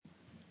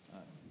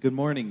Good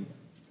morning.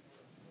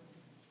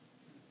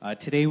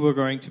 Today we're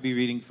going to be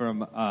reading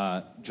from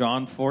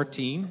John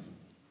 15,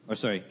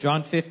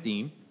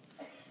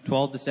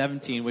 12 to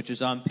 17, which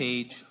is on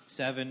page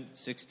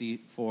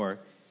 764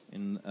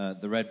 in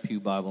the Red Pew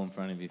Bible in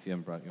front of you if you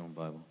haven't brought your own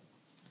Bible.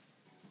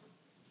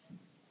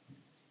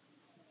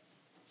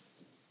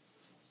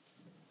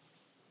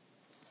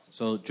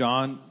 So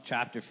John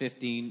chapter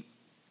 15,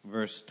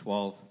 verse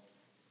 12.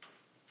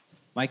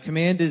 My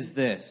command is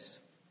this: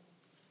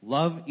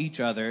 love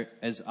each other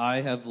as I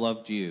have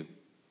loved you.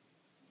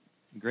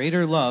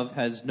 Greater love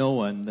has no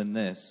one than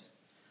this,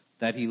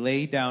 that he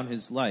lay down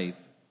his life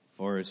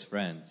for his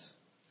friends.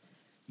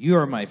 You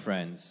are my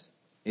friends,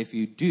 if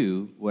you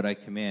do what I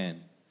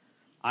command.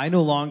 I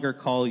no longer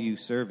call you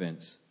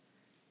servants,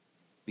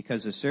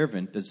 because a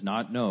servant does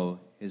not know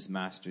his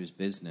master's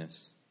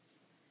business.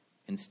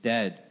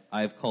 Instead,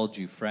 I have called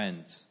you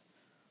friends.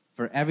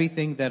 For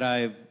everything that I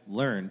have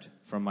learned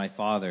from my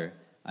Father,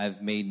 I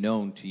have made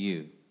known to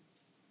you.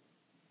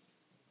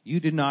 You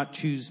did not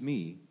choose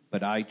me,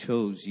 but I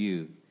chose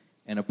you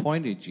and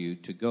appointed you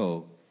to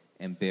go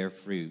and bear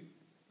fruit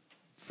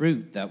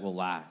that will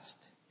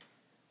last.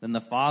 Then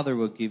the Father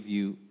will give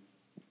you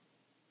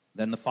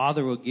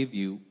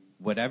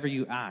whatever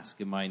you ask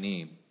in my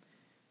name.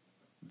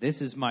 This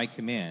is my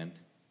command: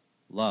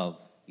 love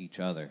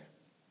each other.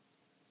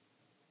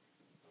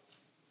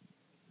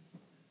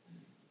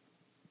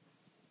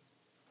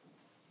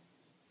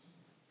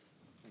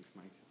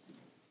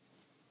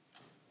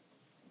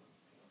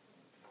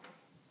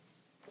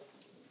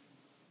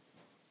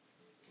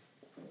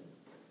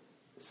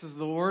 This is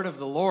the word of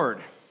the Lord.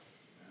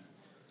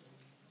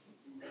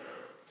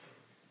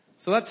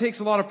 So that takes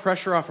a lot of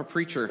pressure off a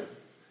preacher,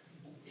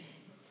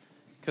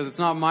 because it's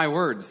not my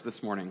words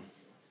this morning.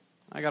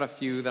 I got a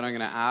few that I'm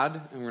going to add,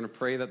 and we're going to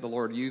pray that the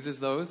Lord uses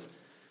those.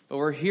 But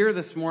we're here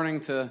this morning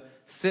to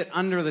sit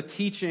under the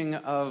teaching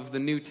of the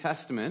New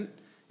Testament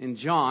in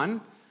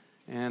John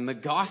and the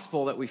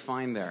gospel that we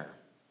find there.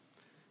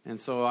 And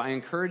so I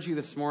encourage you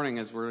this morning,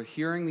 as we're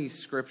hearing these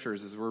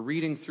scriptures, as we're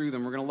reading through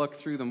them, we're going to look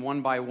through them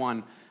one by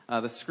one.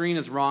 The screen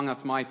is wrong.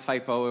 That's my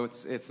typo.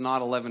 It's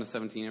not 11 to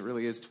 17. It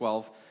really is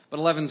 12. But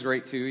 11 is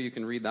great, too. You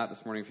can read that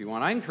this morning if you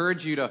want. I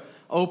encourage you to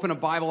open a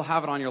Bible,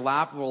 have it on your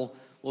lap. We'll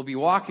be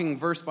walking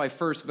verse by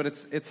verse, but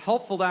it's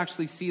helpful to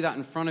actually see that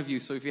in front of you.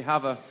 So if you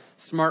have a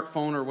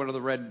smartphone or one of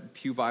the Red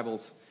Pew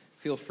Bibles,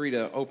 feel free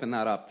to open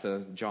that up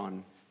to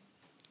John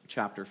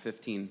chapter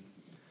 15.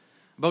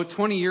 About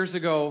 20 years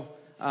ago,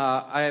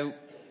 I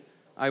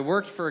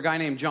worked for a guy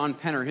named John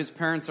Penner. His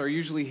parents are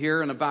usually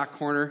here in the back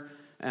corner.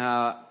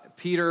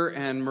 Peter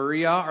and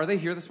Maria, are they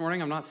here this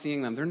morning? I'm not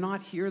seeing them. They're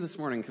not here this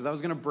morning because I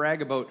was going to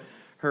brag about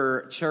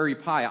her cherry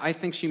pie. I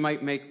think she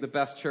might make the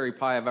best cherry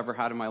pie I've ever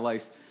had in my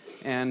life.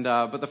 And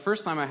but the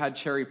first time I had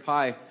cherry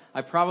pie,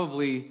 I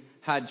probably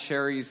had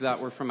cherries that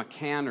were from a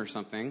can or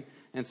something.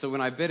 And so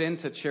when I bit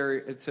into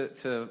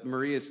to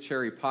Maria's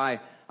cherry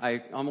pie,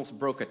 I almost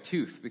broke a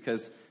tooth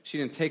because she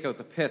didn't take out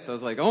the pits. I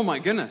was like, oh my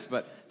goodness,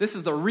 but this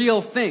is the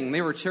real thing.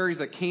 They were cherries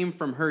that came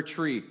from her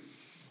tree.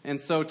 And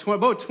so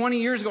about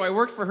 20 years ago, I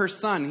worked for her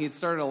son. He had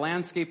started a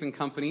landscaping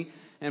company,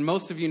 and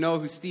most of you know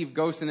who Steve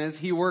Gosen is.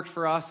 He worked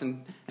for us,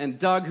 and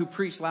Doug, who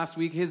preached last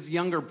week, his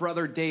younger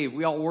brother Dave,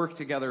 we all worked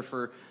together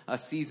for a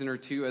season or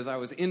two as I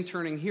was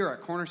interning here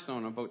at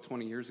Cornerstone about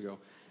 20 years ago.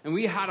 And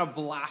we had a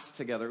blast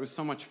together. It was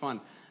so much fun.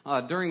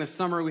 During the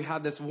summer, we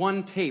had this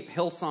one tape,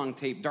 Hillsong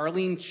tape.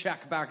 Darlene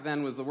Check back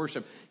then was the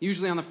worship.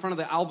 Usually on the front of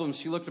the album,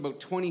 she looked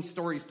about 20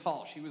 stories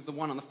tall. She was the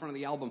one on the front of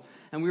the album.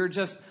 And we were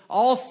just,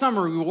 all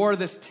summer, we wore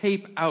this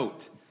tape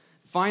out.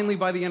 Finally,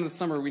 by the end of the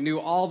summer, we knew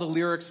all the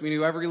lyrics. We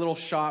knew every little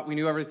shot. We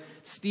knew every...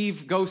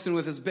 Steve Gosen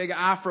with his big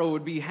afro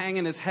would be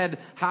hanging his head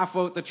half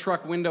out the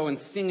truck window and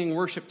singing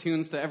worship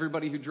tunes to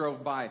everybody who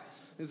drove by. It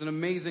was an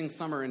amazing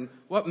summer. And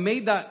what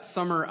made that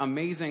summer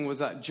amazing was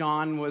that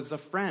John was a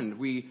friend.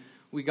 We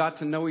got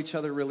to know each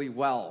other really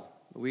well.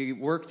 We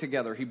worked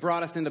together. He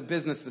brought us into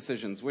business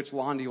decisions. Which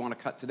lawn do you want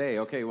to cut today?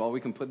 Okay, well,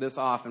 we can put this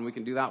off and we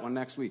can do that one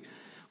next week.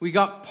 We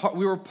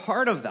were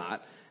part of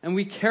that, and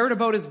we cared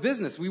about his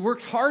business. We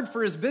worked hard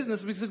for his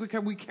business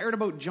because we cared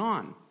about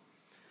John.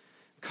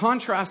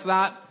 Contrast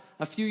that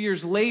a few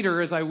years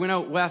later as I went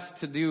out west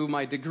to do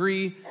my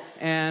degree,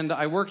 and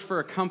I worked for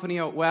a company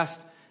out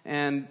west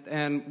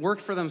and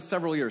worked for them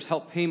several years,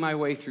 helped pay my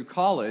way through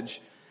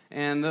college.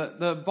 And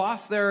the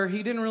boss there,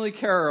 he didn't really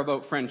care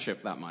about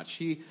friendship that much.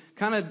 He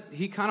kind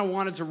of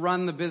wanted to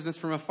run the business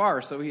from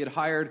afar. So he had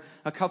hired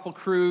a couple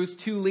crews,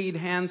 2 lead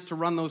hands to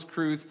run those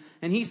crews.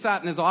 And he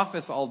sat in his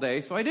office all day.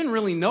 So I didn't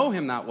really know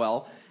him that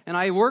well. And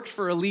I worked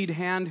for a lead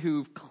hand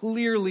who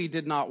clearly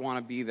did not want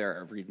to be there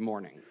every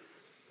morning.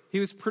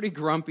 He was pretty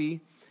grumpy.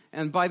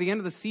 And by the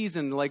end of the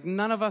season,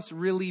 none of us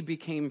really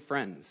became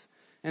friends.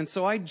 And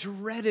so I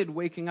dreaded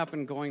waking up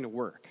and going to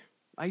work.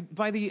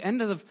 By the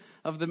end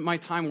of my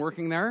time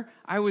working there,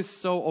 I was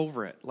so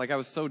over it. I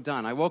was so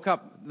done. I woke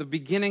up the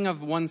beginning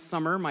of one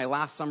summer, my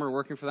last summer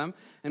working for them,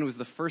 and it was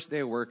the first day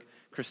of work.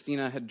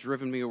 Christina had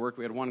driven me to work.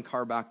 We had one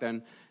car back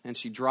then, and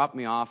she dropped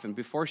me off. And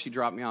before she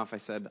dropped me off, I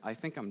said, I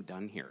think I'm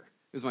done here.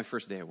 It was my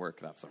first day at work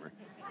that summer.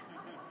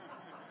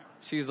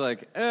 She's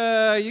like,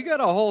 you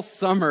got a whole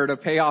summer to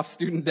pay off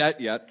student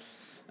debt yet.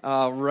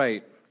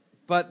 Right.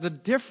 But the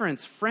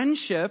difference,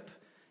 friendship,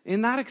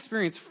 in that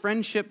experience,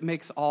 friendship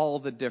makes all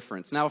the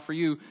difference. Now, for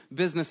you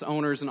business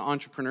owners and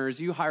entrepreneurs,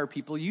 you hire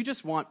people, you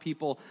just want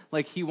people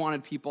like he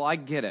wanted people. I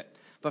get it.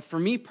 But for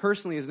me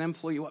personally as an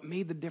employee, what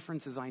made the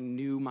difference is I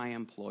knew my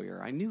employer.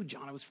 I knew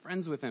John. I was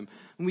friends with him.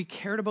 And we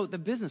cared about the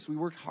business. We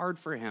worked hard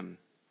for him.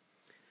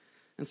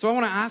 And so I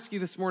want to ask you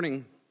this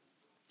morning,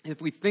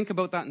 if we think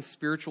about that in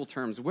spiritual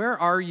terms, where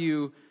are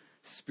you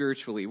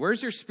spiritually?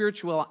 Where's your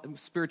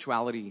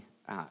spirituality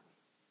at?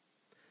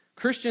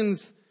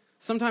 Christians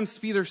sometimes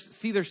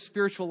see their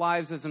spiritual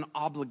lives as an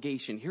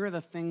obligation. Here are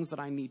the things that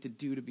I need to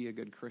do to be a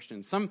good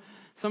Christian. Some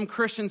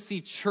Christians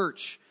see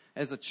church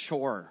as a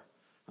chore.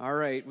 All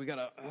right, we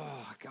gotta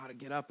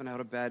get up and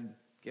out of bed,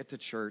 get to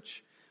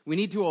church. We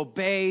need to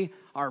obey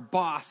our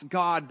boss,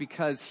 God,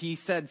 because he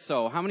said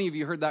so. How many of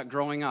you heard that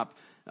growing up?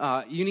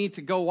 You need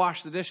to go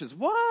wash the dishes.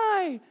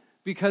 Why?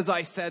 Because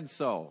I said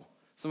so.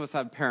 Some of us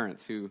have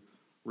parents who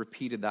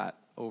repeated that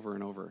over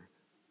and over.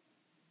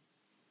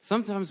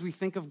 Sometimes we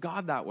think of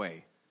God that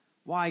way.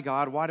 Why,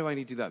 God? Why do I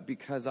need to do that?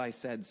 Because I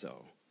said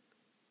so.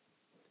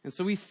 And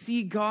so we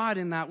see God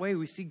in that way.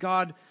 We see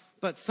God,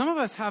 but some of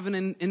us have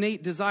an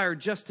innate desire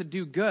just to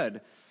do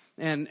good.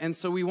 And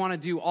so we want to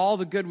do all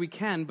the good we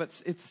can,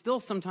 but it's still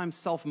sometimes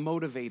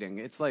self-motivating.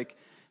 It's like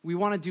we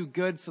want to do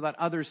good so that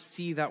others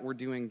see that we're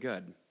doing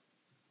good.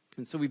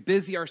 And so we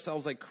busy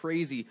ourselves like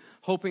crazy,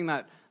 hoping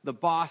that the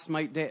boss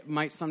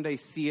might someday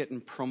see it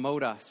and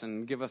promote us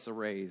and give us a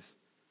raise.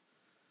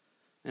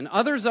 And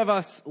others of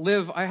us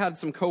live, I had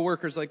some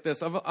coworkers like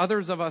this,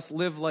 others of us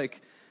live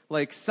like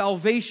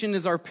salvation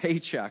is our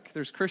paycheck.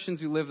 There's Christians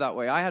who live that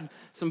way. I had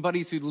some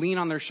buddies who'd lean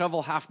on their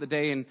shovel half the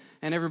day and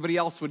everybody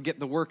else would get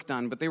the work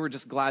done, but they were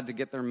just glad to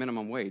get their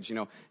minimum wage. You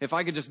know, if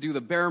I could just do the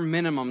bare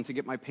minimum to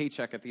get my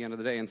paycheck at the end of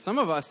the day. And some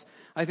of us,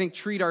 I think,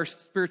 treat our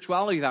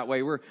spirituality that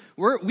way.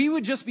 We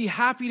would just be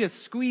happy to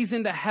squeeze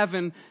into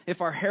heaven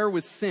if our hair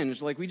was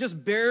singed. Like we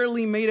just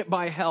barely made it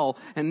by hell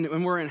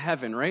and we're in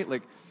heaven, right?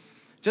 Like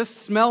just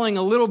smelling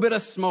a little bit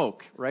of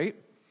smoke, right?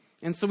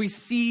 And so we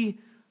see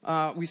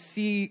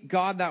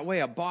God that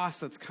way, a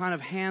boss that's kind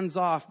of hands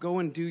off, go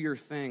and do your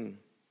thing.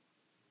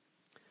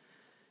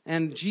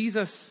 And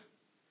Jesus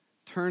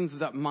turns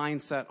that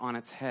mindset on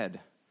its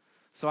head.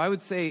 So I would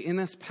say in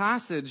this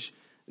passage,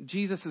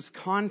 Jesus is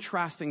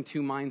contrasting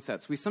two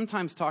mindsets. We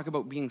sometimes talk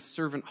about being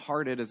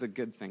servant-hearted as a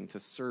good thing, to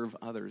serve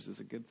others is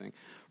a good thing.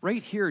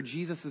 Right here,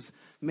 Jesus is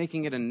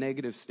making it a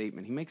negative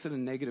statement. He makes it a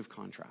negative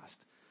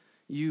contrast.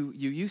 You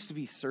used to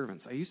be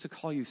servants. I used to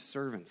call you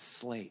servants,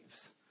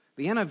 slaves.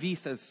 The NIV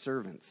says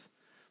servants,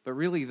 but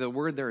really the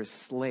word there is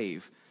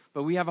slave.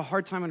 But we have a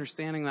hard time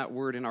understanding that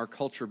word in our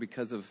culture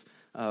because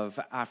of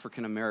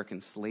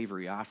African-American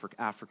slavery,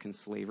 African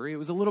slavery. It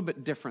was a little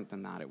bit different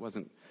than that. It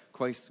wasn't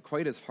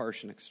quite as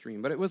harsh and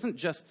extreme. But it wasn't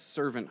just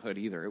servanthood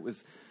either.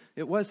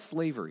 It was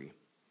slavery.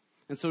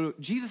 And so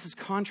Jesus is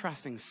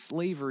contrasting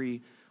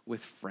slavery with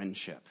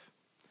friendship.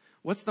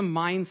 What's the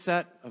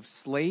mindset of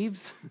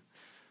slaves?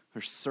 Or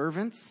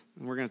servants,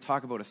 and we're going to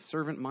talk about a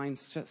servant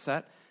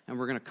mindset, and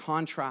we're going to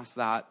contrast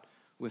that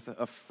with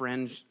a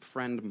friend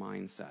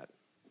mindset.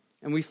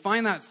 And we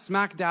find that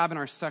smack dab in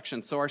our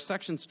section. So our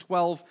section's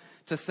 12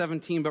 to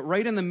 17, but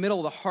right in the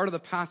middle, the heart of the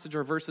passage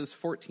are verses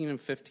 14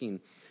 and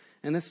 15.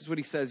 And this is what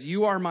he says,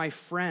 "You are my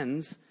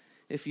friends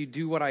if you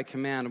do what I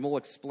command." And we'll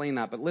explain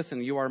that, but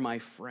listen, you are my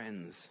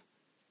friends.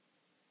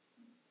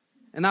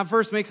 And that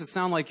verse makes it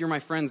sound like you're my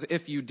friends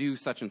if you do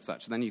such and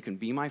such. Then you can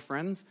be my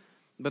friends.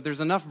 But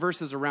there's enough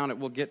verses around it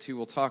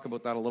we'll talk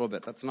about that a little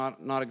bit. That's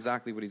not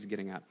exactly what he's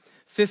getting at.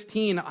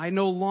 15, "I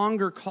no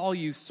longer call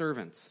you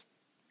servants,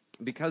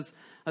 because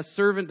a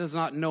servant does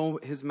not know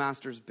his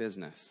master's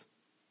business.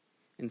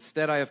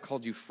 Instead, I have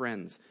called you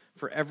friends,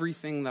 for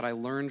everything that I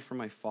learned from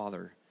my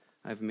Father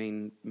I've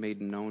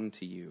made known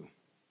to you."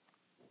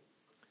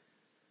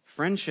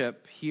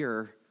 Friendship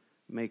here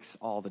makes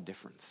all the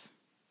difference.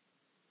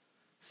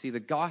 See, the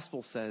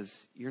gospel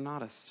says you're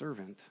not a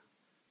servant,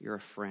 you're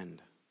a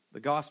friend. The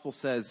gospel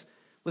says,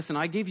 listen,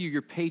 I gave you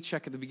your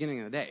paycheck at the beginning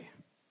of the day,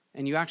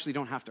 and you actually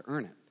don't have to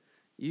earn it.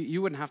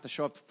 You wouldn't have to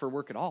show up for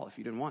work at all if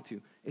you didn't want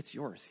to. It's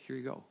yours. Here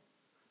you go.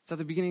 It's at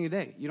the beginning of the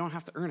day. You don't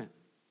have to earn it.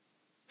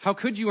 How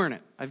could you earn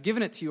it? I've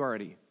given it to you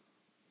already.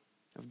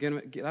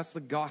 That's the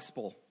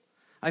gospel.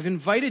 I've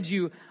invited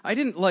you. I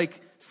didn't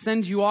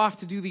send you off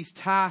to do these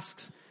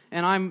tasks,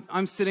 and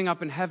I'm sitting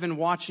up in heaven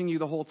watching you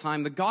the whole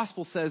time. The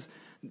gospel says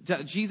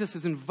that Jesus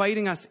is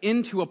inviting us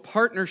into a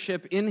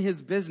partnership in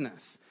his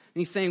business. And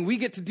he's saying, we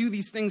get to do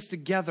these things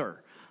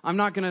together. I'm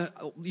not going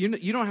to,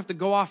 you don't have to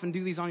go off and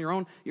do these on your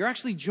own. You're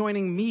actually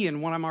joining me in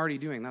what I'm already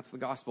doing. That's the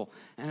gospel.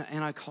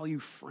 And I call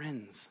you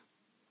friends.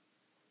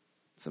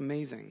 It's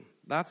amazing.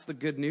 That's the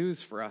good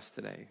news for us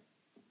today.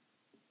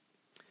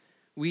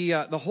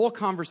 The whole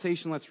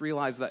conversation, let's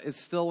realize that, is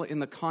still in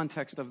the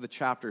context of the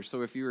chapter.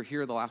 So if you were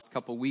here the last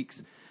couple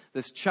weeks,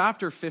 this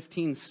chapter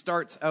 15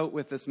 starts out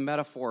with this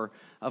metaphor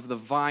of the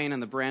vine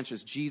and the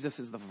branches. Jesus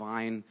is the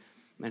vine.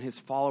 and his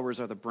followers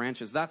are the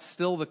branches. That's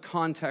still the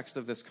context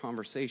of this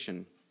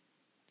conversation.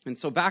 And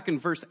so back in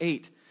verse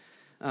 8,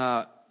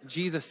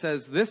 Jesus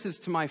says, "This is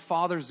to my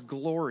Father's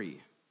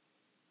glory,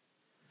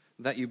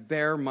 that you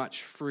bear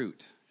much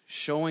fruit,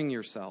 showing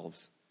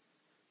yourselves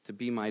to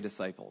be my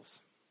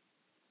disciples."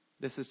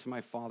 This is to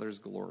my Father's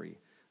glory.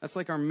 That's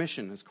like our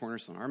mission as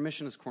Cornerstone. Our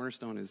mission as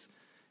Cornerstone is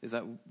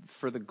that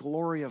for the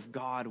glory of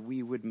God,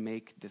 we would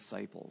make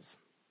disciples.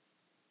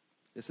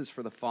 This is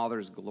for the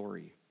Father's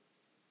glory.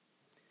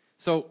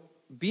 So,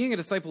 being a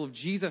disciple of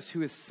Jesus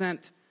who is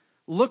sent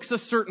looks a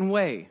certain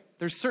way.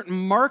 There's certain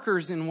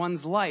markers in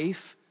one's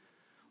life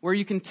where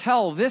you can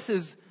tell this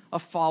is a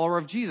follower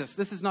of Jesus.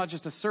 This is not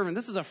just a servant.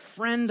 This is a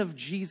friend of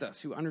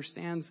Jesus who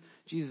understands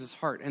Jesus'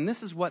 heart. And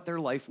this is what their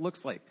life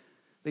looks like.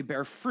 They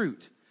bear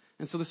fruit.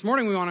 And so this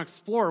morning we want to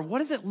explore, what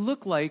does it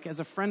look like as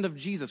a friend of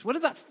Jesus? What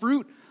does that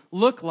fruit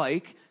look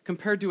like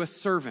compared to a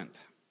servant?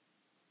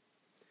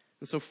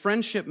 And so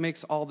friendship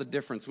makes all the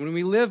difference. When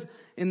we live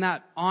in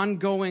that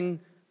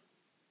ongoing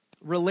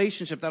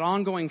relationship, that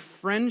ongoing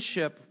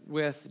friendship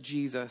with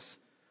Jesus,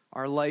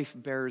 our life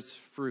bears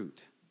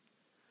fruit.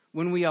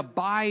 When we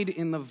abide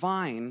in the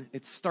vine,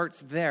 it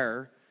starts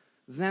there,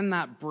 then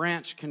that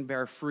branch can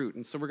bear fruit.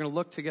 And so we're going to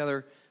look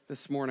together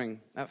this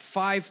morning at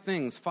 5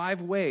 things,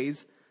 5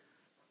 ways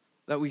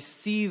that we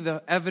see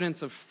the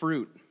evidence of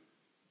fruit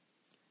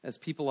as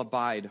people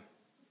abide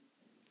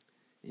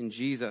in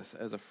Jesus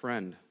as a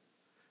friend.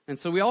 And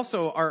so we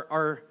also,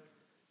 our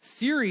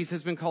series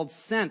has been called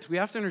Sent. We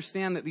have to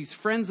understand that these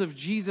friends of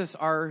Jesus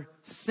are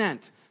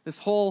sent. This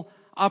whole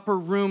upper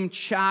room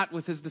chat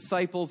with his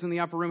disciples in the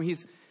upper room,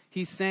 he's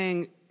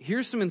saying,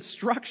 here's some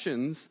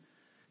instructions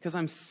because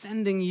I'm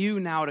sending you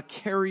now to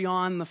carry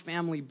on the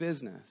family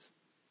business.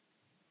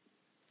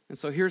 And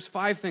so here's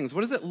 5 things.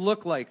 What does it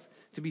look like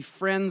to be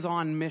friends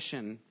on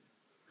mission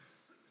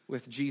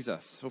with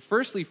Jesus? So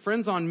firstly,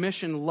 friends on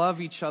mission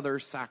love each other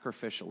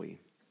sacrificially.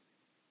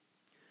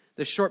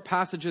 This short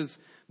passage's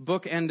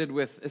book ended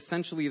with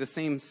essentially the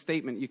same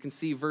statement. You can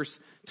see verse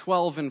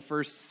 12 and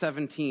verse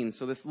 17.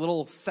 So this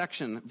little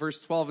section,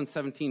 verse 12 and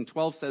 17.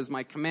 12 says,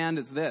 "My command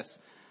is this,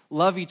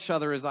 love each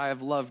other as I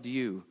have loved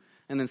you."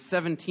 And then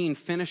 17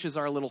 finishes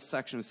our little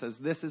section. It says,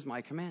 "This is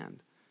my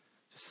command."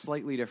 Just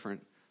slightly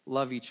different.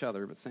 Love each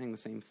other, but saying the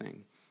same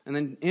thing. And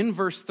then in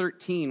verse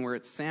 13, where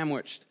it's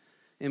sandwiched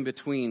in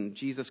between,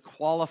 Jesus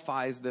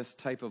qualifies this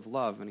type of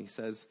love, and he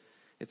says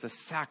it's a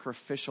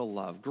sacrificial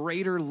love.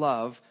 Greater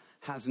love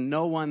has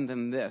no one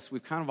than this.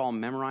 We've kind of all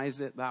memorized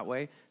it that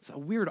way. It's a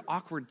weird,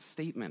 awkward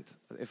statement.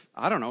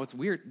 I don't know, it's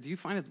weird. Do you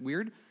find it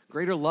weird?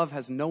 Greater love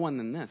has no one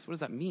than this. What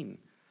does that mean?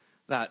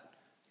 That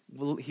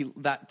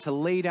to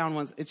lay down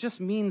one's... It just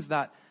means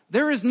that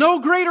there is no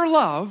greater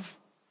love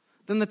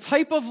than the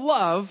type of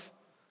love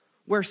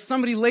where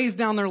somebody lays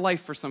down their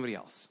life for somebody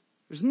else.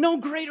 There's no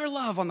greater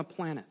love on the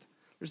planet.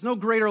 There's no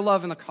greater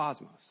love in the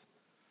cosmos.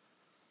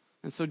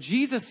 And so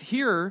Jesus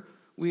here,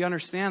 we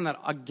understand that,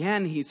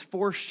 again, he's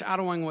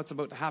foreshadowing what's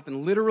about to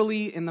happen.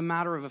 Literally, in the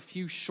matter of a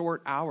few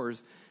short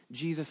hours,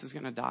 Jesus is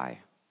going to die.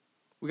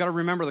 We got to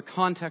remember the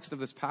context of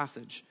this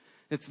passage.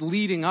 It's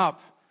leading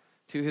up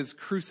to his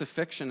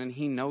crucifixion, and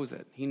he knows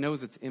it. He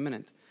knows it's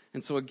imminent.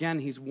 And so, again,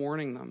 he's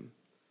warning them.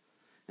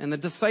 And the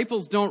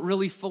disciples don't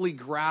really fully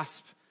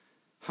grasp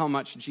how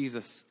much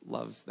Jesus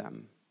loves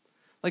them.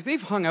 Like,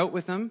 they've hung out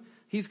with him.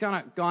 He's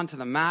gone to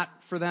the mat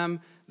for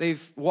them.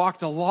 They've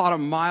walked a lot of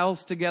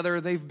miles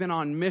together. They've been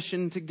on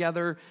mission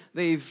together.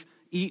 They've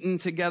eaten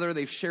together.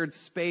 They've shared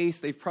space.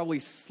 They've probably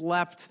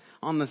slept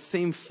on the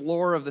same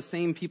floor of the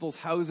same people's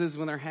houses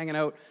when they're hanging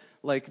out.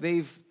 Like,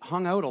 they've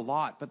hung out a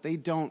lot, but they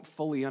don't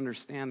fully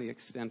understand the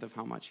extent of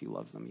how much he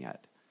loves them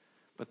yet.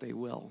 But they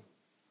will.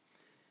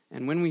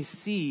 And when we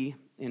see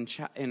in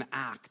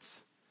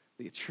Acts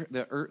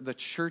the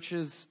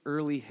church's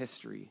early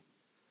history,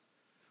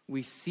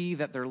 we see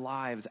that their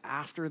lives,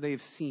 after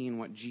they've seen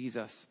what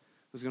Jesus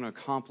was going to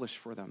accomplish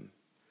for them,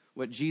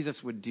 what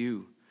Jesus would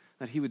do,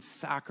 that he would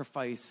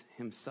sacrifice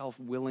himself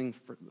willingly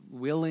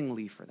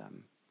for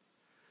them,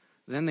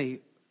 then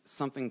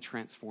something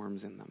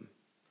transforms in them.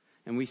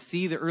 And we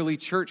see the early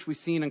church, we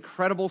see an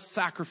incredible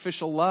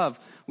sacrificial love.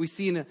 We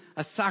see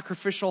a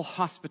sacrificial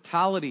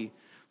hospitality.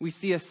 We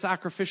see a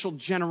sacrificial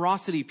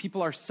generosity.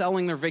 People are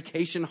selling their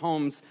vacation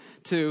homes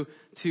to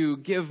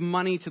give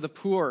money to the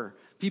poor.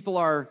 People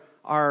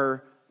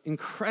are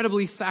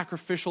incredibly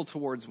sacrificial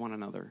towards one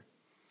another.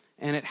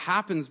 And it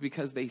happens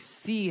because they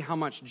see how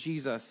much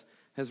Jesus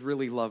has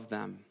really loved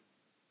them.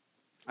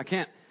 I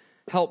can't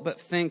help but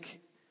think,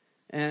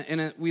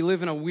 we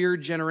live in a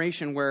weird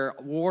generation where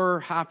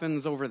war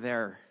happens over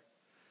there.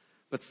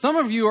 But some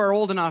of you are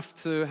old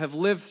enough to have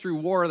lived through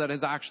war that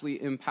has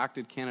actually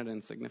impacted Canada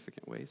in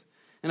significant ways.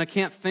 And I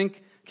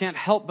can't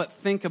help but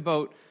think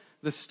about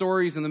the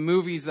stories and the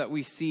movies that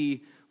we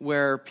see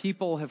where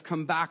people have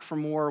come back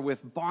from war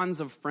with bonds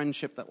of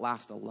friendship that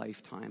last a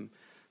lifetime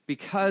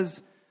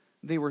because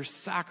they were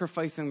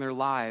sacrificing their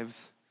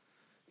lives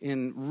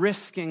in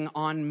risking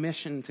on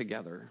mission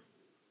together.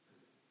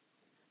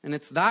 And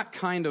it's that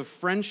kind of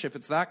friendship,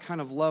 it's that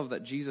kind of love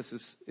that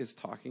Jesus is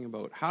talking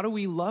about. How do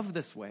we love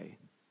this way?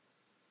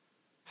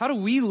 How do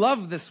we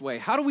love this way?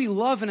 How do we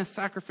love in a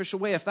sacrificial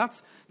way? If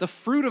that's the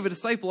fruit of a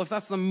disciple, if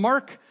that's the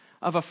mark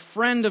of a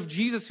friend of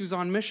Jesus who's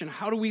on mission,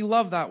 how do we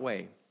love that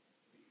way?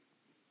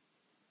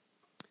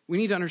 We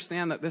need to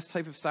understand that this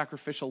type of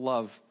sacrificial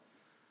love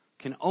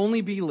can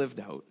only be lived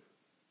out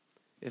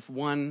if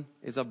one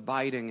is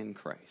abiding in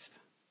Christ.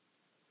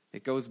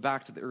 It goes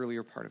back to the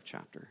earlier part of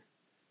chapter.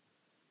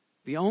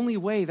 The only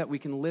way that we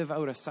can live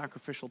out a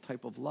sacrificial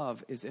type of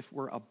love is if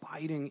we're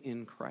abiding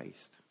in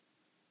Christ.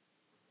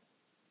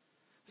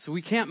 So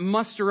we can't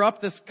muster up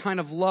this kind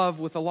of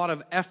love with a lot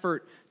of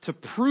effort to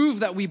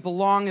prove that we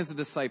belong as a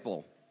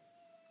disciple.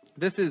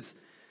 This is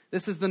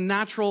the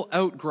natural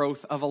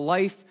outgrowth of a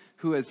life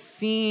who has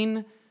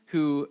seen,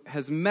 who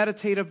has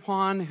meditated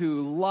upon,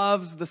 who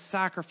loves the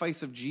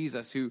sacrifice of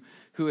Jesus, who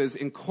has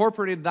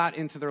incorporated that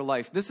into their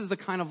life. This is the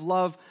kind of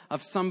love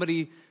of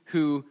somebody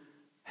who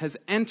has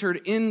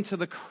entered into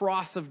the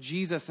cross of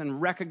Jesus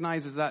and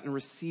recognizes that and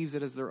receives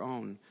it as their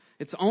own.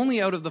 It's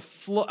only out of the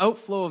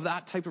outflow of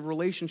that type of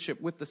relationship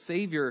with the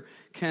Savior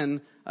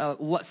can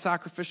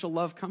sacrificial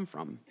love come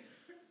from.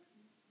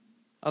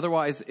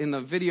 Otherwise,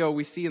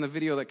 we see in the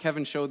video that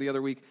Kevin showed the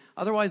other week,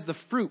 otherwise the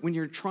fruit, when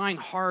you're trying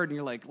hard and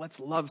you're like, let's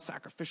love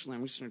sacrificially,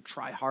 I'm just going to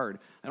try hard.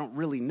 I don't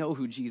really know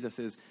who Jesus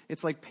is.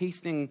 It's like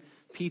pasting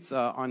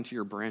pizza onto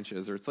your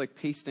branches, or it's like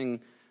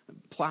pasting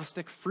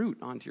plastic fruit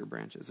onto your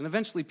branches. And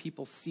eventually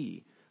people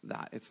see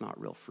that it's not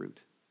real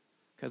fruit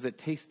because it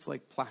tastes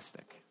like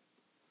plastic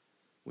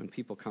when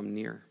people come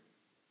near.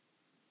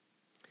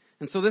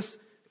 And so this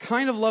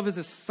kind of love is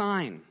a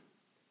sign.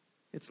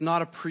 It's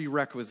not a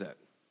prerequisite.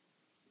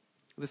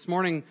 This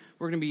morning,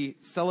 we're going to be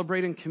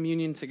celebrating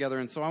communion together.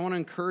 And so I want to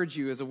encourage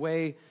you as a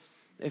way,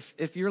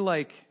 if you're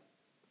like,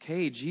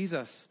 okay,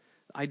 Jesus,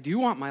 I do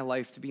want my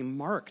life to be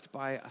marked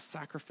by a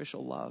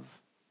sacrificial love.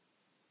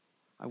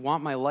 I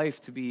want my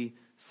life to be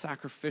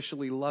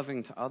sacrificially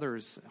loving to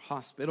others,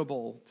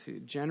 hospitable,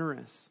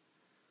 generous.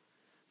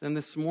 Then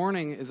this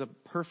morning is a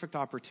perfect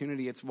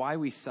opportunity. It's why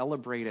we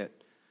celebrate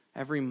it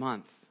every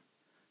month.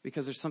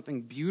 Because there's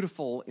something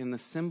beautiful in the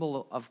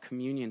symbol of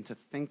communion to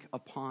think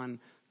upon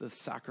the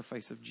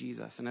sacrifice of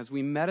Jesus. And as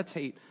we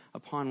meditate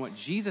upon what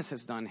Jesus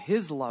has done,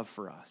 his love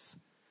for us,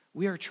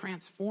 we are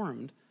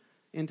transformed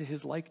into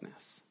his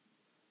likeness.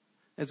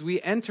 As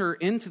we enter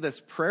into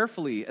this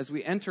prayerfully, as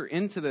we enter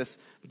into this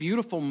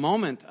beautiful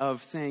moment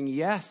of saying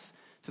yes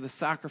to the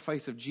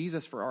sacrifice of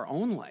Jesus for our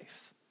own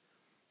lives,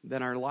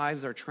 then our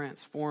lives are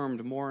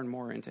transformed more and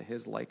more into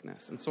his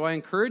likeness. And so I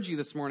encourage you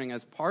this morning,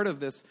 as part of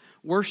this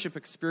worship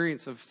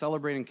experience of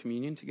celebrating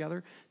communion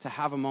together, to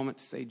have a moment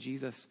to say,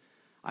 Jesus,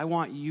 I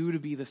want you to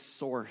be the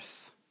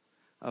source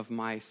of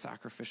my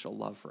sacrificial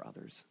love for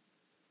others.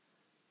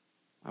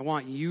 I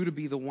want you to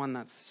be the one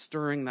that's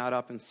stirring that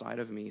up inside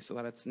of me so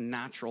that it's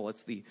natural.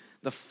 It's the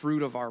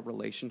fruit of our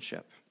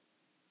relationship.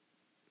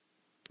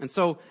 And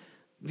so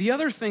the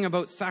other thing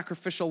about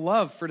sacrificial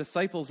love for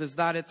disciples is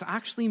that it's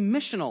actually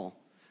missional.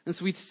 And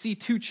so we see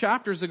 2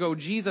 chapters ago,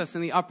 Jesus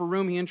in the upper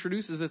room, he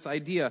introduces this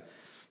idea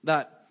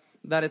that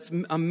it's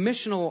a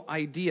missional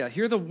idea.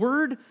 Here, the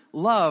word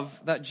love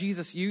that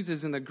Jesus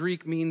uses in the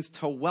Greek means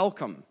to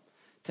welcome,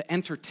 to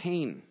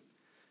entertain,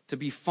 to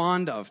be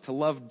fond of, to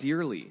love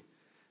dearly.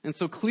 And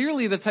so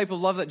clearly the type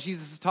of love that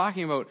Jesus is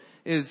talking about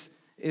is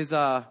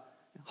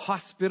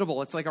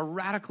hospitable. It's like a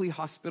radically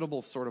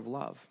hospitable sort of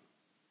love.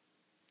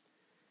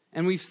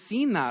 And we've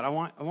seen that. I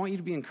want you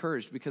to be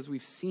encouraged because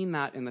we've seen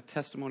that in the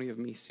testimony of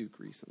Misuk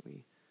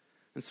recently.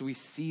 And so we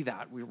see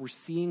that. We're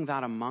seeing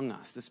that among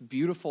us, this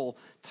beautiful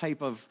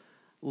type of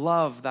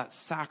love that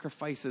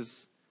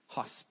sacrifices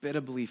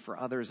hospitably for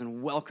others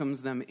and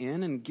welcomes them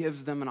in and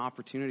gives them an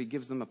opportunity,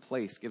 gives them a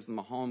place, gives them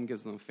a home,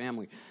 gives them a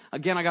family.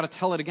 Again, I got to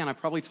tell it again. I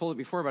probably told it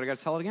before, but I got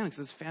to tell it again because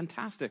it's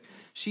fantastic.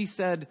 She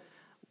said,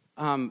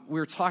 we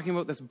were talking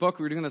about this book.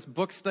 We were doing this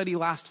book study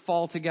last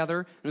fall together,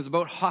 and it was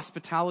about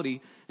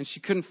hospitality, and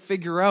she couldn't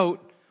figure out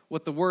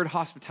what the word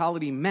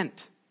hospitality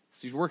meant.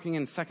 She's working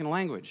in second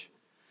language.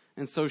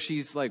 And so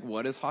she's like,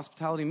 what does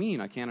hospitality mean?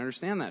 I can't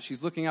understand that.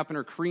 She's looking up in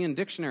her Korean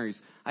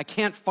dictionaries. I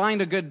can't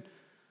find a good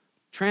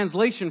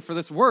translation for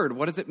this word.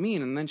 What does it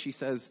mean? And then she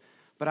says,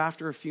 but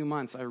after a few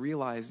months, I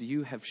realized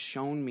you have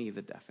shown me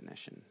the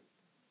definition.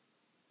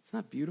 Isn't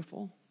that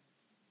beautiful?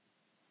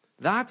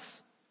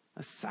 That's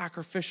a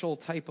sacrificial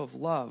type of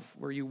love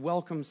where you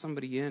welcome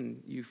somebody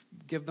in. You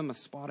give them a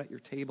spot at your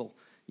table.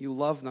 You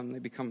love them. They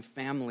become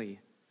family.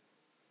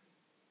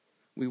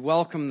 We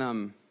welcome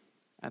them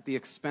at the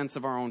expense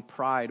of our own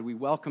pride. We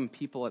welcome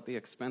people at the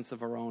expense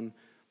of our own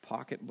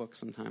pocketbook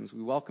sometimes.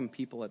 We welcome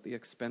people at the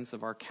expense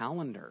of our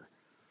calendar.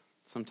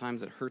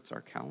 Sometimes it hurts our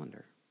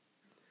calendar.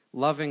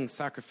 Loving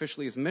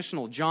sacrificially is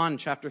missional. John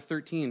chapter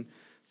 13,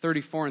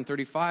 34 and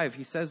 35,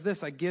 he says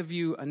this, I give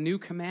you a new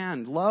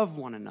command, love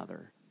one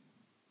another.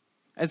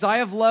 As I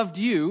have loved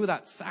you,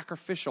 that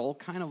sacrificial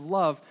kind of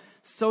love,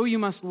 so you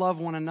must love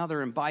one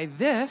another. And by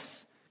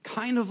this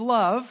kind of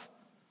love,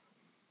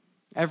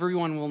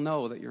 everyone will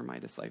know that you're my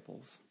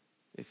disciples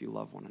if you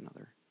love one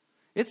another.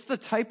 It's the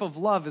type of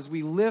love as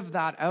we live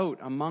that out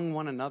among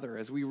one another,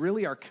 as we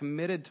really are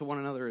committed to one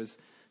another as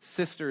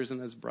sisters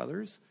and as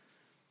brothers,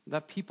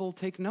 that people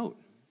take note,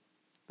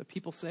 that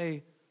people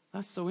say,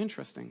 that's so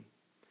interesting.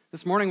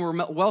 This morning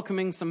we're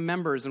welcoming some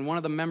members, and one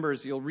of the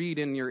members, you'll read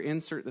in your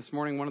insert this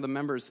morning, one of the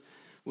members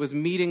was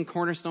meeting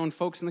Cornerstone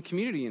folks in the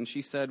community, and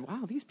she said,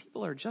 wow, these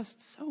people are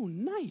just so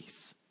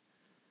nice,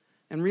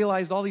 and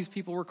realized all these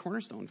people were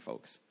Cornerstone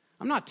folks.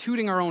 I'm not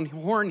tooting our own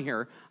horn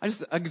here. I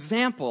just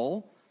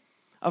example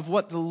of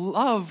what the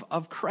love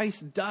of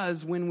Christ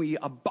does when we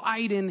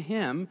abide in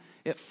him,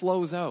 it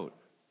flows out.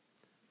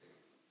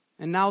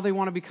 And now they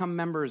want to become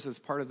members as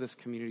part of this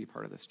community,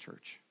 part of this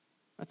church.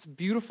 That's a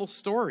beautiful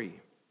story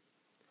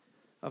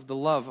of the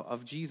love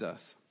of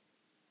Jesus.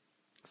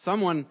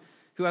 Someone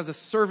who has a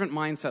servant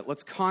mindset,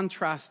 let's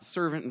contrast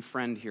servant and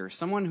friend here.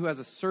 Someone who has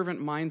a servant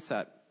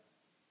mindset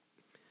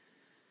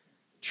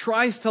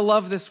tries to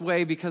love this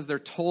way because they're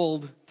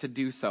told to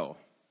do so.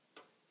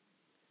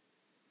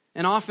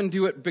 And often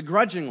do it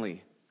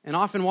begrudgingly. And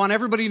often want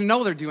everybody to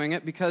know they're doing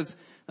it because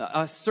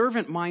a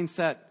servant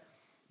mindset,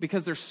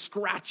 because they're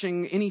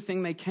scratching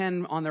anything they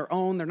can on their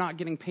own, they're not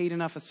getting paid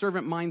enough. A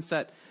servant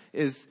mindset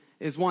is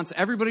wants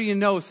everybody to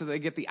know so they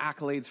get the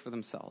accolades for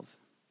themselves.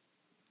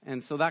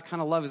 And so that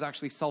kind of love is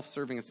actually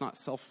self-serving. It's not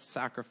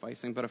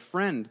self-sacrificing. But a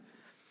friend,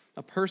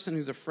 a person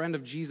who's a friend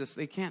of Jesus,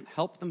 they can't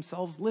help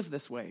themselves live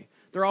this way.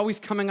 They're always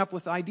coming up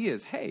with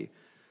ideas. Hey,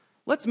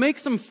 let's make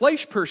some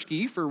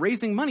Fleischpürski for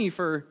raising money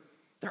for...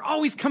 They're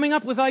always coming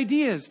up with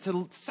ideas to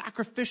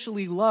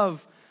sacrificially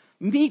love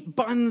meat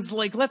buns.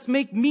 Like, let's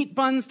make meat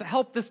buns to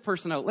help this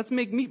person out. Let's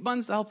make meat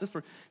buns to help this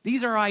person.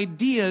 These are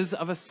ideas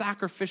of a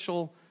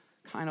sacrificial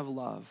kind of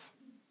love.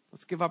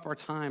 Let's give up our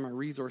time, our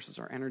resources,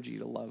 our energy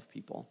to love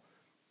people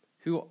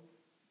who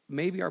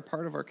maybe are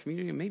part of our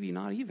community and maybe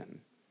not even.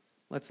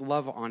 Let's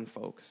love on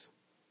folks.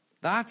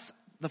 That's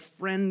the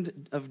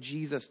friend of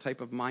Jesus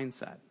type of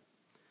mindset.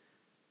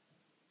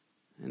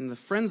 And the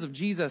friends of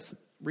Jesus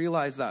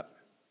realize that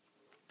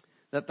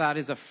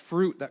is a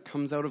fruit that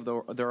comes out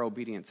of their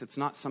obedience. It's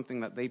not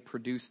something that they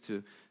produce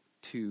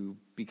to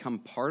become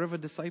part of a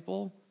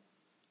disciple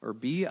or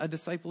be a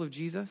disciple of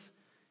Jesus.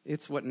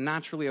 It's what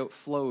naturally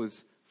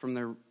outflows from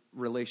their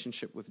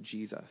relationship with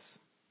Jesus.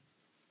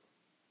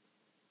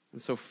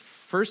 And so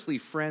firstly,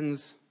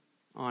 friends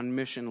on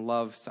mission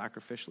love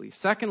sacrificially.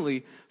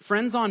 Secondly,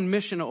 friends on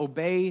mission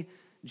obey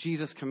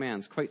Jesus'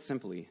 commands, quite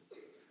simply.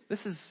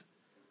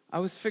 I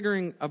was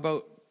figuring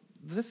about,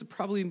 this is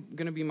probably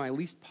going to be my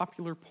least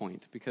popular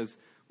point because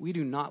we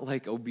do not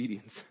like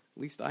obedience.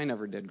 At least I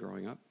never did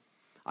growing up.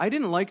 I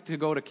didn't like to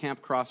go to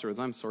Camp Crossroads.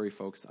 I'm sorry,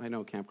 folks. I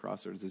know Camp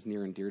Crossroads is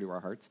near and dear to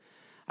our hearts.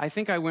 I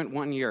think I went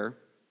one year,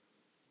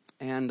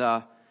 and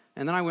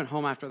then I went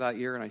home after that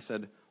year, and I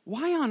said,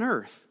 why on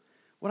earth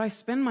would I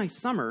spend my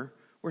summer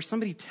where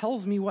somebody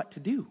tells me what to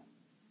do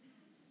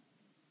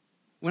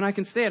when I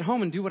can stay at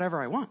home and do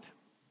whatever I want?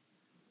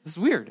 It's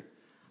weird.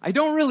 I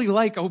don't really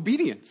like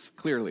obedience,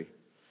 clearly.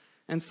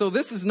 And so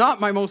this is not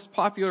my most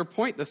popular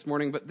point this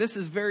morning, but this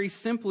is very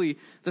simply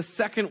the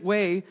second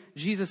way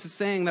Jesus is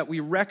saying that we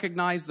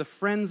recognize the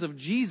friends of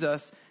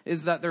Jesus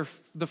is that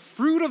the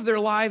fruit of their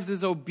lives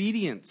is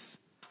obedience.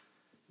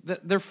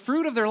 The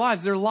fruit of their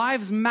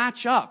lives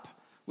match up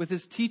with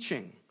his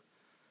teaching.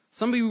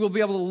 Somebody will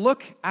be able to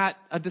look at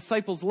a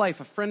disciple's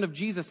life, a friend of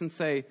Jesus, and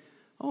say,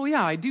 oh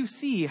yeah, I do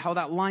see how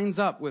that lines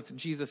up with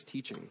Jesus'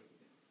 teaching.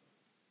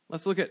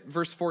 Let's look at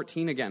verse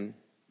 14 again.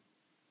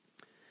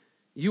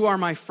 You are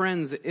my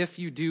friends if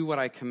you do what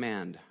I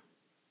command.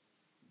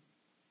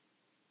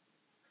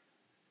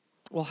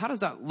 Well, how does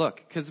that look?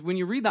 Because when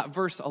you read that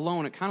verse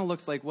alone, it kind of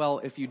looks like, well,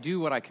 if you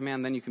do what I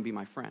command, then you can be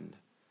my friend.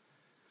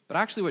 But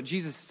actually what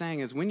Jesus is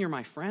saying is, when you're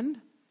my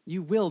friend,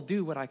 you will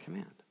do what I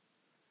command.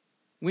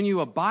 When you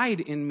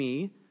abide in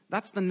me,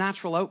 that's the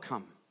natural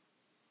outcome.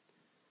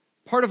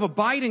 Part of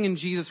abiding in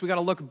Jesus, we got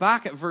to look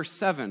back at verse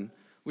 7,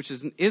 which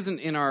isn't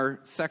in our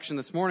section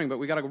this morning, but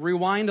we got to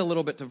rewind a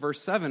little bit to verse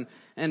 7.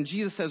 And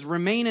Jesus says,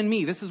 remain in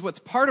me. This is what's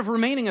part of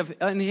remaining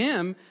in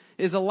him,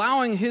 is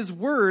allowing his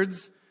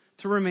words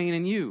to remain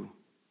in you.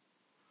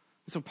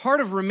 So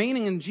part of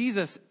remaining in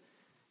Jesus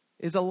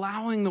is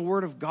allowing the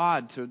word of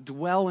God to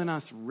dwell in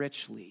us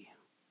richly.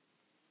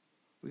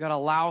 We got to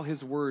allow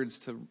his words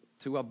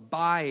to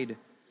abide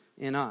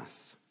in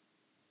us.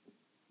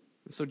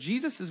 So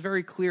Jesus is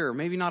very clear,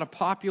 maybe not a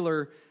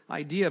popular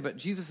idea, but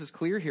Jesus is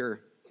clear here.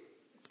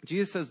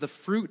 Jesus says the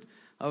fruit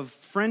of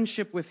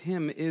friendship with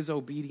him is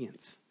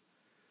obedience.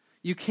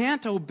 You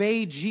can't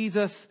obey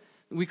Jesus.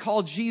 We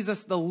call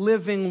Jesus the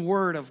living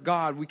word of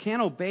God. We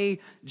can't obey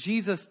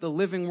Jesus, the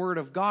living word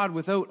of God,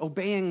 without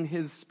obeying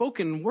his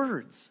spoken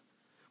words.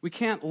 We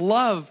can't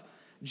love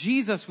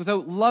Jesus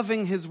without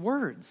loving his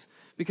words,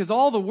 because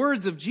all the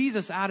words of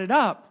Jesus added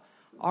up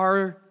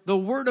are the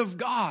word of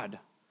God,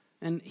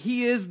 and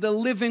he is the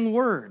living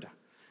word.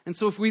 And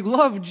so if we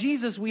love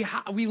Jesus, we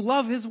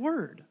love his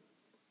word.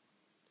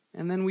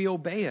 And then we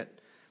obey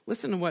it.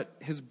 Listen to what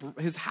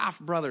his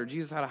half-brother,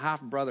 Jesus had a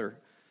half-brother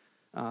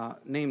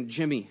named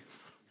Jimmy.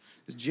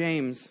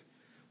 James.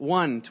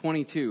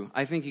 1:22.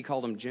 I think he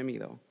called him Jimmy,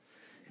 though.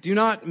 Do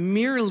not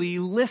merely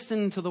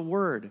listen to the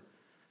word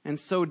and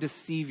so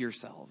deceive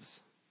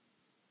yourselves.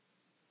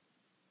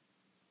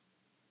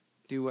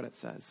 Do what it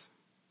says.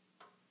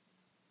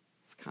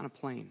 It's kind of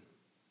plain.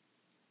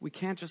 We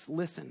can't just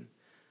listen.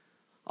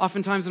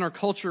 Oftentimes in our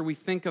culture, we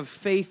think of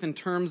faith in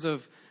terms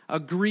of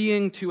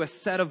agreeing to a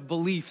set of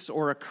beliefs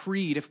or a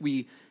creed. If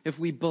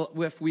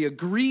we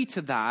agree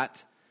to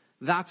that,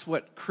 that's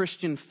what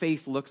Christian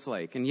faith looks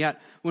like. And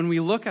yet, when we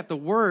look at the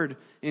word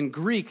in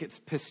Greek, it's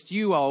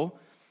pisteuo,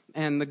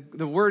 and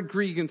the word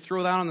Greek, you can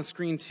throw that on the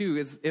screen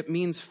too, it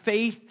means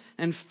faith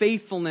and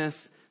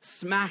faithfulness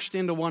smashed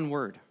into one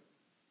word.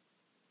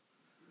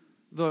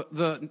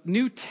 The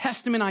New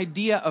Testament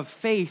idea of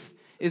faith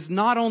is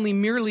not only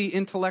merely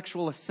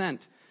intellectual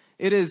assent.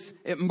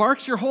 It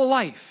marks your whole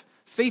life.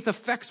 Faith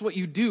affects what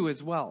you do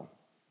as well.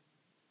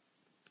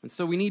 And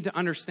so we need to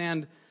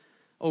understand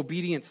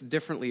obedience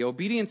differently.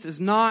 Obedience is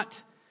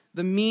not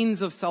the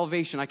means of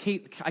salvation. I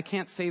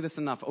can't say this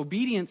enough.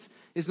 Obedience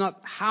is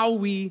not how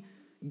we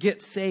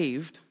get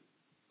saved.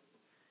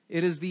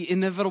 It is the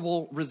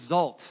inevitable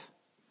result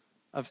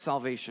of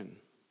salvation.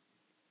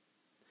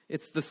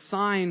 It's the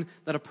sign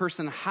that a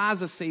person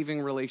has a saving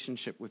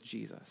relationship with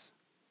Jesus.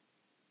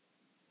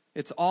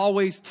 It's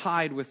always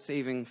tied with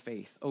saving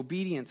faith.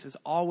 Obedience is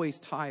always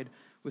tied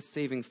with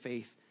saving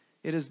faith.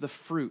 It is the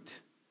fruit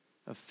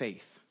of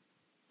faith.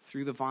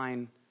 Through the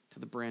vine to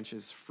the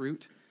branches,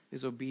 fruit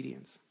is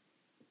obedience.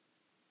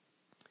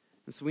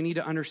 And so we need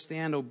to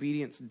understand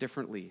obedience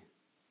differently.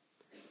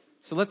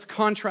 So let's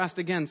contrast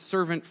again,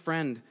 servant,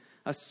 friend.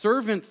 A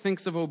servant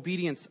thinks of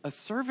obedience. A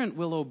servant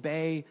will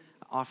obey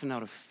often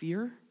out of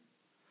fear.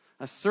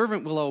 A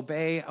servant will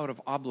obey out of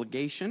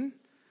obligation.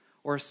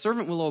 Or a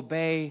servant will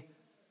obey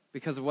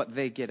because of what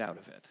they get out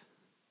of it.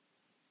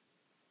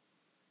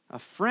 A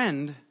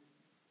friend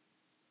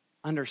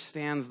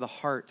understands the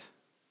heart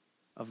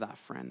of that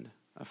friend.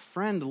 A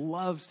friend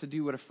loves to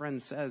do what a friend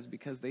says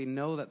because they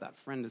know that that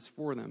friend is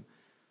for them.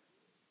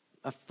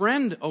 A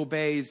friend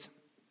obeys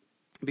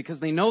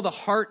because they know the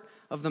heart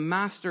of the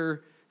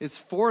master is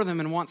for them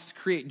and wants to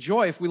create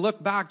joy. If we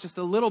look back just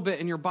a little bit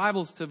in your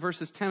Bibles to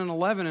verses 10 and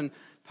 11, and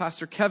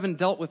Pastor Kevin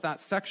dealt with that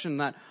section,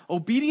 that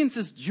obedience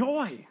is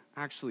joy,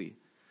 actually.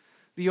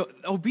 The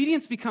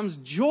obedience becomes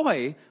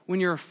joy when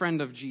you're a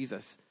friend of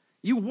Jesus.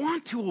 You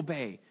want to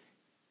obey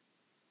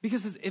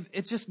because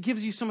it just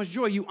gives you so much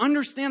joy. You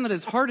understand that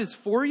his heart is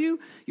for you.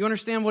 You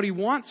understand what he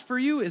wants for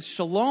you is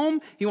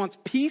shalom. He wants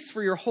peace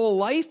for your whole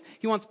life.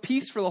 He wants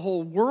peace for the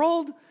whole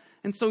world.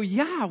 And so,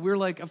 we're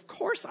like, of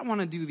course I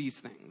want to do these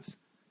things.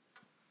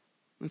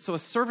 And so a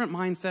servant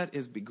mindset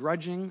is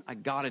begrudging. I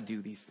got to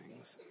do these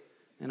things.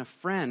 And a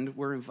friend,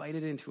 we're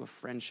invited into a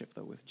friendship,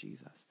 though, with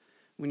Jesus.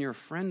 When you're a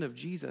friend of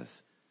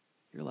Jesus,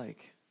 you're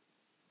like,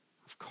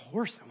 of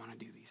course I want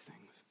to do these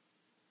things.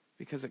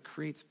 Because it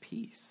creates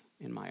peace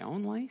in my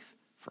own life,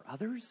 for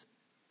others,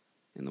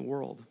 in the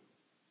world.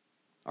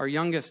 Our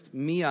youngest,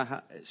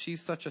 Mia,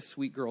 she's such a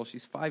sweet girl.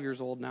 She's 5 years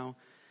old now.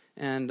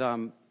 And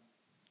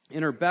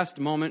in her best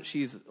moment,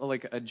 she's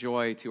like a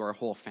joy to our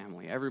whole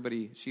family.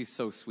 Everybody, she's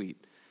so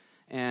sweet.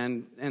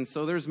 And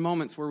so there's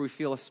moments where we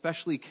feel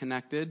especially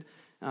connected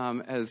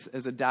as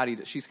a daddy.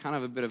 She's kind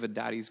of a bit of a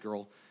daddy's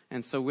girl.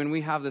 And so when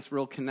we have this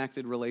real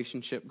connected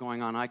relationship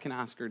going on, I can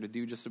ask her to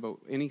do just about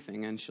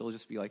anything, and she'll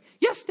just be like,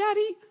 yes,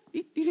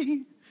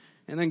 Daddy,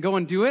 and then go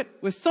and do it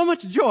with so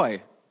much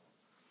joy.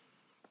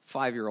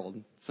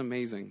 5-year-old. It's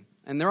amazing.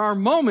 And there are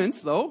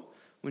moments, though,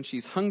 when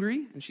she's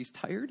hungry, and she's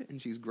tired,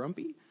 and she's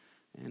grumpy,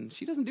 and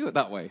she doesn't do it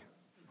that way.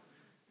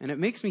 And it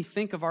makes me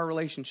think of our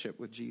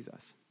relationship with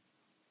Jesus.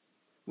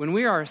 When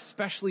we are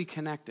especially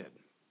connected,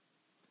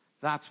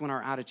 that's when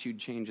our attitude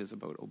changes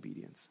about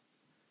obedience.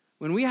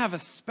 When we have a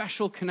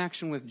special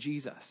connection with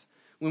Jesus,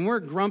 when we're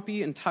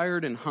grumpy and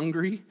tired and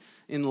hungry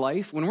in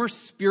life, when we're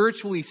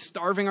spiritually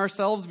starving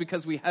ourselves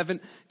because we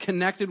haven't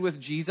connected with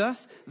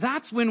Jesus,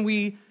 that's when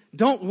we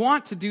don't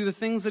want to do the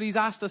things that he's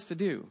asked us to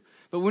do.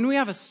 But when we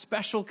have a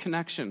special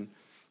connection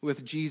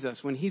with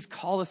Jesus, when he's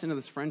called us into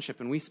this friendship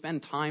and we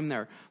spend time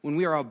there, when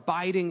we are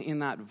abiding in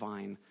that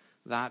vine,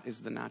 that is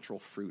the natural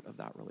fruit of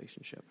that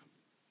relationship.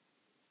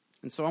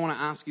 And so I want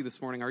to ask you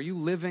this morning, are you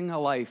living a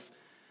life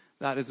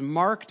that is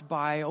marked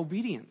by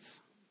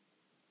obedience?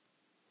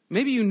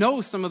 Maybe you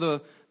know some of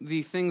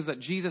the things that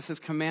Jesus has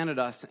commanded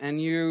us, and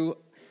you,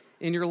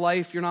 in your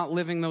life, you're not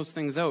living those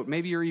things out.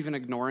 Maybe you're even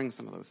ignoring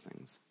some of those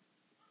things.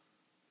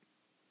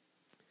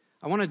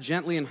 I want to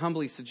gently and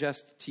humbly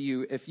suggest to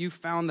you, if you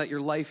found that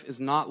your life is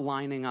not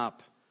lining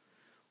up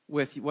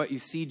with what you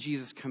see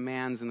Jesus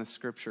commands in the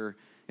Scripture,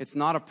 it's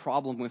not a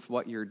problem with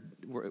what you're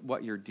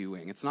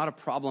doing. It's not a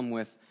problem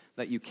with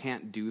that you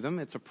can't do them.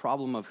 It's a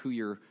problem of who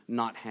you're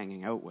not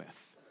hanging out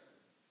with.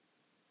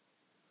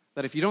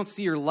 That if you don't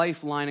see your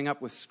life lining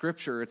up with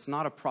Scripture, it's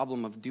not a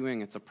problem of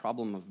doing, it's a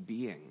problem of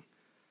being.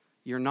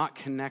 You're not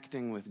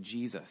connecting with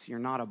Jesus. You're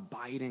not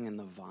abiding in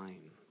the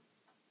vine.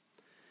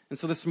 And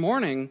so this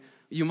morning,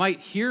 you might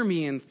hear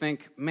me and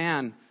think,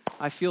 man,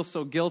 I feel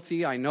so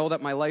guilty. I know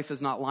that my life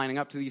is not lining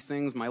up to these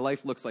things. My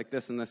life looks like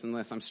this and this and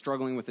this. I'm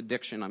struggling with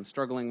addiction. I'm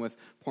struggling with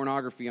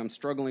pornography. I'm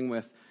struggling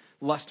with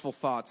lustful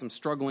thoughts. I'm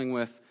struggling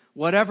with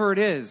whatever it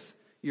is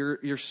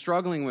you're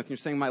struggling with. You're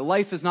saying, my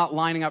life is not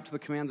lining up to the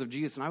commands of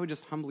Jesus. And I would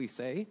just humbly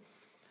say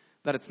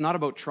that it's not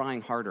about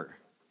trying harder.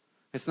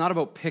 It's not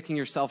about picking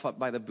yourself up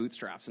by the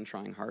bootstraps and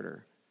trying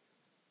harder.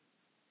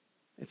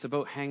 It's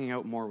about hanging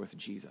out more with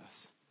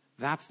Jesus.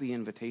 That's the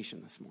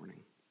invitation this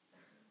morning.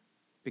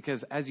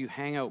 Because as you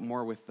hang out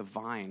more with the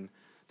vine,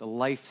 the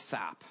life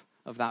sap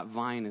of that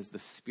vine is the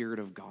Spirit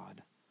of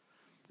God.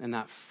 And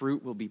that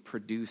fruit will be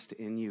produced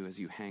in you as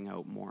you hang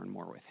out more and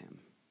more with him.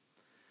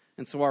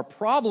 And so our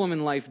problem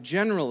in life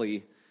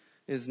generally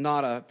is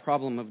not a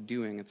problem of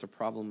doing, it's a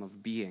problem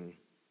of being.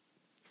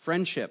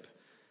 Friendship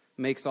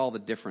makes all the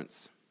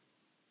difference.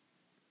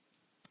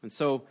 And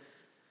so,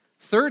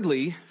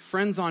 thirdly,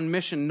 friends on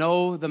mission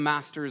know the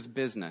master's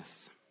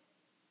business.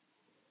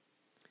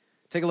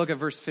 Take a look at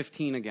verse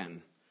 15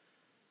 again.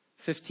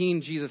 15,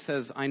 Jesus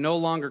says, I no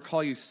longer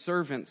call you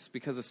servants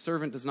because a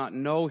servant does not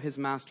know his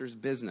master's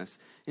business.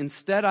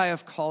 Instead, I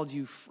have called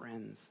you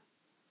friends.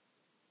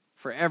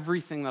 For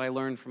everything that I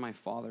learned from my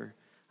Father,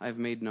 I have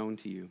made known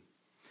to you.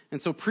 And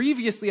so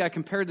previously, I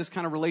compared this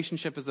kind of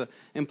relationship as an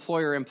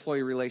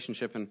employer-employee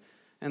relationship, and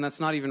that's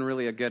not even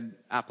really a good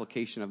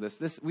application of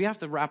this. We have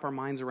to wrap our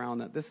minds around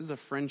that this is a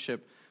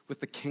friendship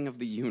with the King of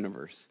the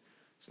universe.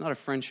 It's not a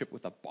friendship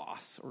with a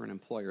boss or an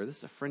employer. This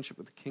is a friendship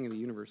with the King of the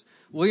universe.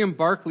 William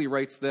Barclay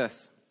writes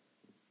this.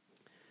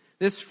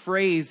 This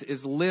phrase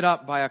is lit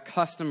up by a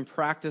custom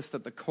practiced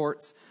at the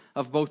courts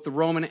of both the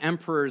Roman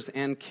emperors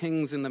and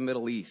kings in the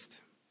Middle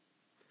East.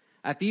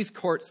 At these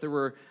courts, there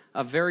were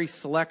a very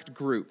select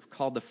group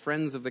called the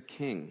Friends of the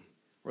King,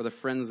 or the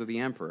Friends of the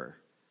Emperor.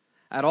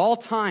 At all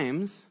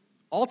times,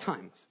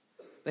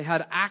 they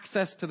had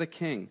access to the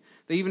king.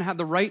 They even had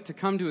the right to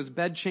come to his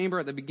bedchamber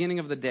at the beginning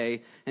of the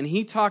day, and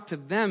he talked to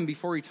them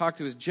before he talked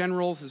to his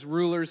generals, his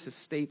rulers, his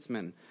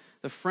statesmen.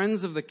 The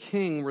friends of the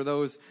king were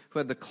those who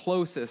had the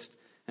closest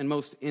and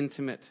most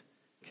intimate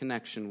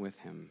connection with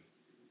him.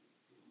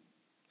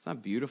 Isn't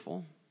that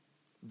beautiful?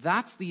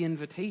 That's the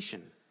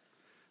invitation.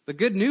 The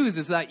good news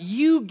is that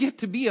you get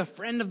to be a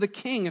friend of the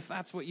king if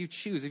that's what you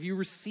choose, if you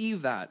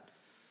receive that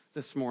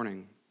this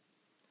morning.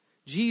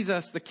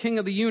 Jesus, the King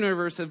of the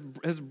universe,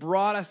 has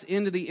brought us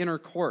into the inner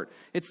court.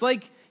 It's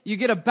like you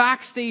get a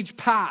backstage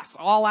pass,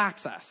 all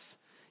access.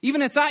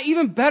 It's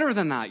even better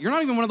than that. You're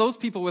not even one of those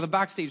people with a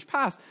backstage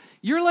pass.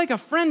 You're like a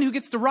friend who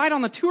gets to ride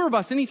on the tour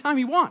bus anytime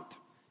you want.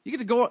 You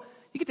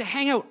get to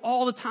hang out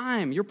all the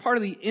time. You're part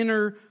of the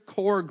inner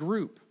core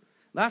group.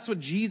 That's what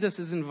Jesus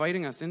is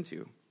inviting us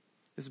into.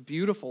 This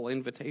beautiful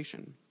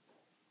invitation.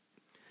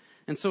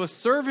 And so a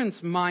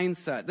servant's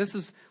mindset,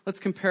 let's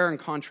compare and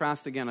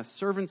contrast again. A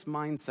servant's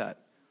mindset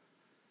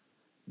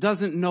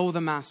doesn't know the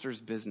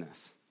master's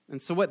business.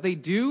 And so what they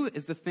do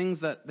is the things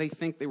that they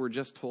think they were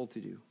just told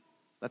to do.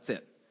 That's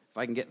it. If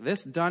I can get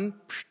this done,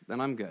 then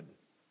I'm good.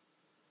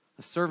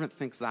 A servant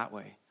thinks that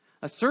way.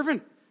 A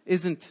servant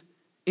isn't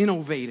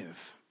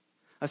innovative.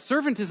 A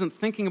servant isn't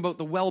thinking about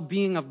the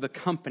well-being of the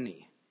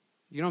company.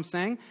 You know what I'm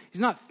saying? He's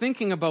not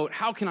thinking about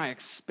how can I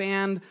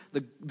expand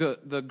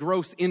the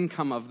gross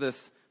income of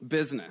this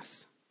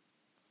business.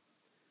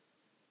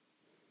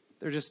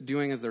 They're just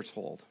doing as they're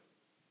told.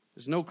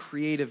 There's no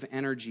creative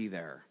energy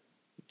there,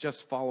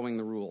 just following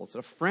the rules.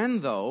 A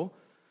friend, though,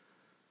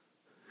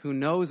 who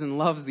knows and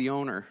loves the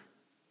owner,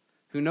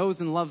 who knows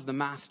and loves the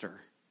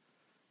master,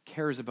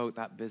 cares about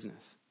that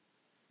business,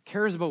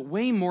 cares about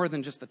way more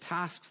than just the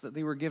tasks that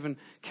they were given,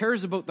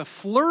 cares about the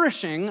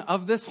flourishing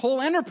of this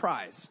whole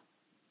enterprise.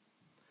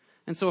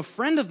 And so a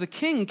friend of the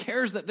king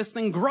cares that this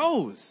thing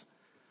grows.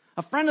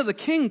 A friend of the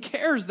king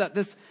cares that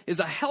this is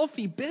a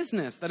healthy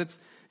business, that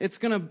it's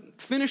going to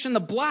finish in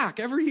the black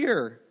every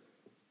year.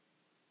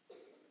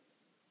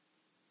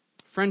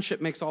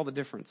 Friendship makes all the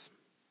difference.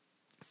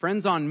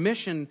 Friends on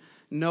mission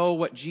know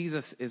what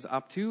Jesus is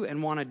up to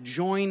and want to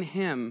join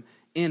him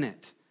in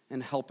it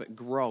and help it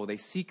grow. They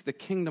seek the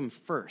kingdom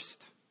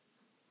first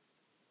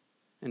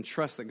and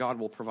trust that God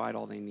will provide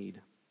all they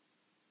need.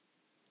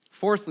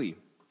 Fourthly,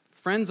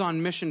 friends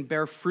on mission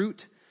bear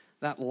fruit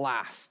that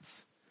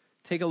lasts.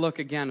 Take a look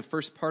again,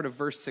 first part of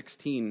verse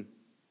 16.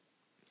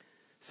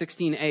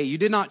 16a, you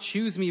did not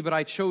choose me, but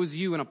I chose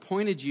you and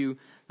appointed you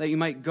that you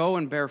might go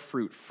and bear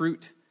fruit,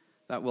 fruit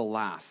that will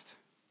last.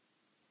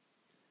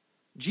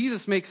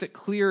 Jesus makes it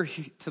clear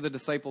to the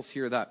disciples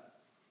here that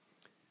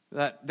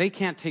they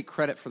can't take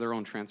credit for their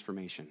own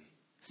transformation.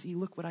 See,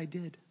 look what I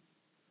did.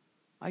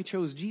 I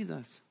chose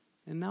Jesus,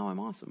 and now I'm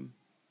awesome.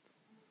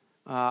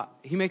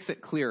 He makes it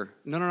clear,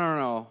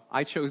 no,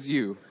 I chose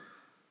you.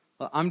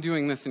 I'm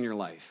doing this in your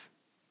life.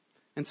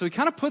 And so he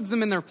kind of puts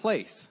them in their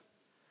place.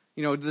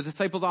 You know, the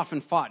disciples often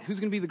fought, who's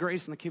going to be the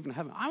greatest in the kingdom of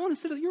heaven? I want to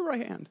sit at your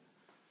right hand.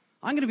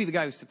 I'm going to be the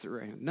guy who sits at your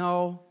right hand.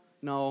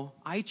 No,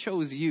 I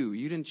chose you.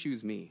 You didn't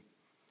choose me.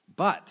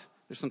 But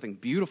there's something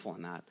beautiful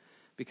in that,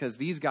 because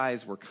these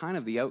guys were kind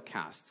of the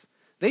outcasts.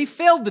 They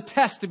failed the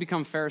test to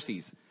become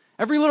Pharisees.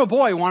 Every little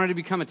boy wanted to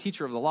become a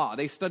teacher of the law.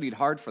 They studied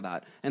hard for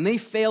that. And they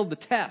failed the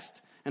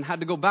test and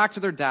had to go back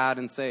to their dad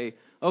and say,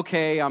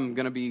 okay, I'm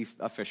going to be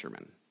a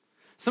fisherman.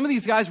 Some of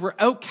these guys were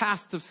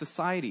outcasts of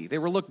society. They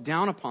were looked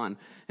down upon.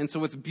 And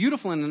so it's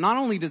beautiful. And not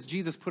only does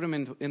Jesus put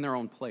them in their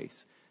own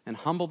place and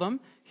humble them,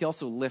 he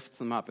also lifts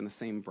them up in the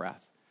same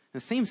breath, in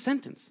the same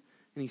sentence.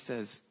 And he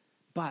says,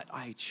 but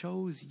I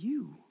chose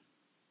you.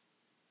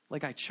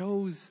 Like I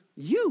chose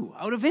you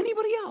out of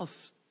anybody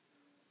else.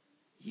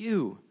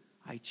 You,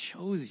 I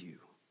chose you.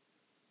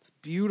 It's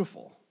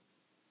beautiful.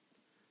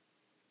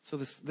 So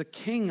the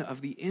king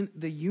of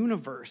the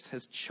universe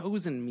has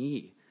chosen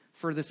me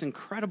for this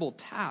incredible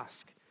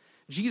task.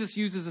 Jesus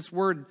uses this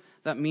word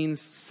that means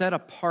set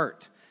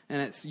apart.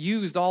 And it's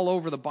used all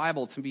over the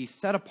Bible to be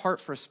set apart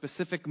for a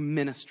specific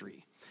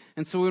ministry.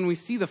 And so when we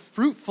see the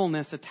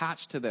fruitfulness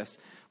attached to this,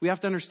 we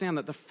have to understand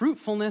that the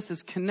fruitfulness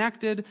is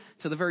connected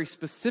to the very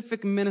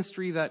specific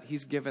ministry that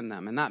he's given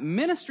them. And that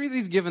ministry that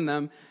he's given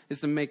them is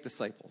to make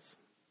disciples.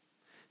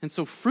 And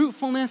so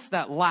fruitfulness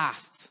that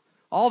lasts.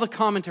 All the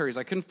commentaries,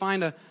 I couldn't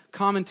find a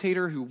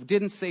commentator who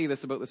didn't say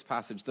this about this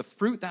passage. The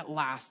fruit that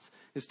lasts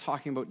is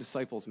talking about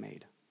disciples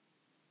made.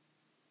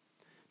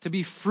 To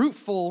be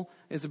fruitful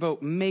is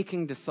about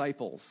making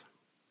disciples.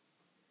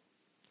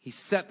 He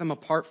set them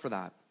apart for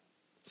that.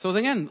 So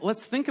again,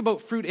 let's think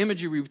about fruit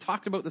imagery. We've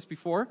talked about this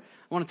before.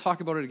 I want to talk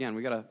about it again.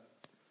 We got to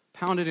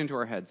pound it into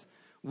our heads.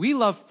 We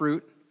love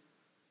fruit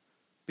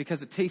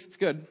because it tastes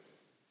good,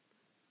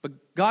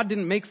 but God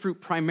didn't make fruit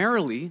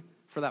primarily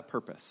for that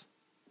purpose.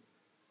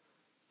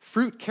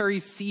 Fruit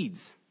carries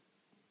seeds.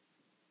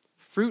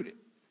 Fruit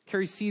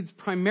carries seeds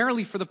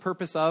primarily for the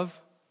purpose of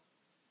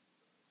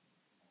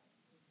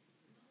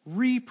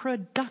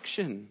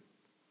reproduction.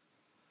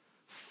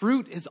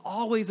 Fruit is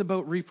always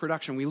about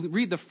reproduction. We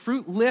read the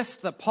fruit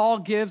list that Paul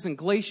gives in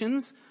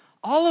Galatians.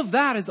 All of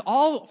that is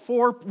all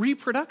for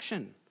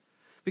reproduction.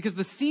 Because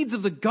the seeds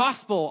of the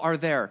gospel are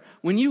there.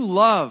 When you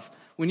love,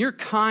 when you're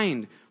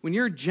kind, when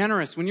you're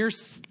generous, when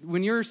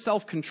you're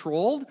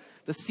self-controlled,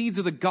 the seeds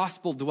of the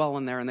gospel dwell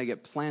in there and they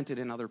get planted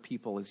in other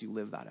people as you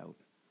live that out.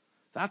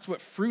 That's what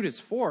fruit is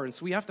for. And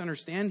so we have to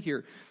understand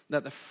here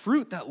that the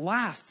fruit that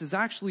lasts is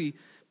actually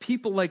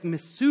people like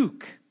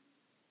Misuk.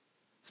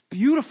 It's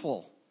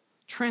beautiful.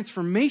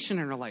 Transformation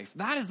in our life.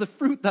 That is the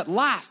fruit that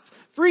lasts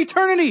for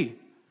eternity.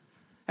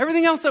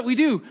 Everything else that we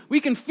do,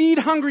 we can feed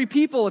hungry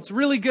people. It's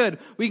really good.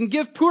 We can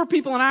give poor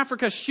people in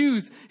Africa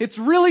shoes. It's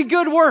really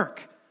good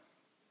work.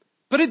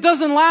 But it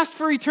doesn't last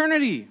for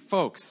eternity,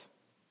 folks.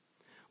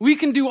 We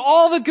can do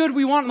all the good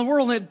we want in the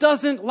world, and it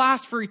doesn't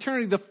last for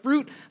eternity. The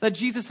fruit that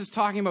Jesus is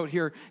talking about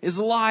here is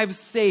lives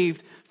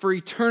saved for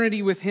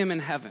eternity with him in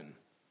heaven.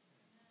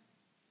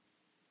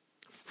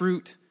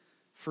 Fruit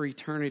for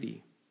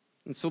eternity.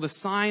 And so the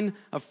sign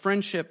of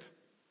friendship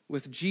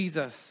with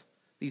Jesus,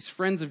 these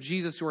friends of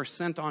Jesus who are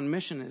sent on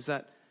mission, is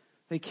that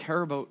they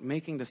care about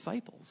making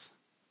disciples.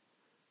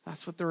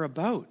 That's what they're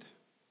about.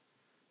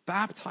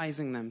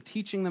 Baptizing them,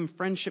 teaching them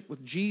friendship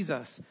with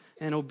Jesus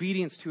and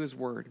obedience to his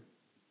word.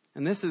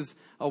 And this is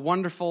a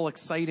wonderful,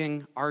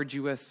 exciting,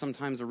 arduous,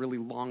 sometimes a really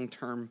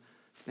long-term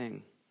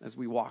thing as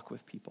we walk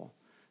with people.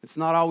 It's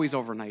not always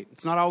overnight.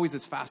 It's not always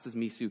as fast as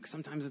Misuk.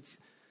 Sometimes it's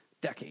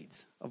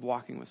decades of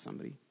walking with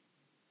somebody.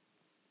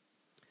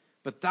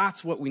 But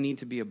that's what we need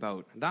to be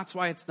about. That's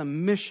why it's the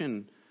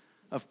mission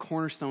of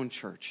Cornerstone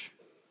Church,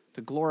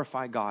 to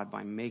glorify God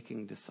by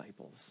making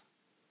disciples.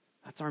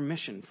 That's our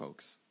mission,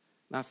 folks.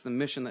 That's the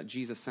mission that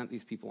Jesus sent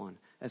these people on.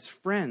 As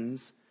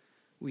friends,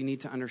 we need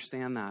to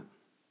understand that.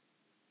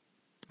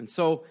 And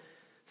so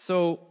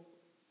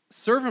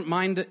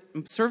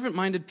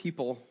servant-minded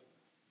people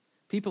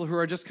who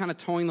are just kind of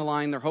towing the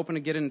line, they're hoping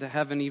to get into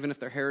heaven even if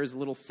their hair is a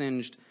little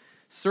singed.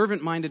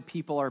 Servant-minded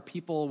people are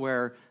people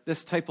where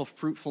this type of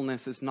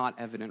fruitfulness is not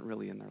evident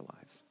really in their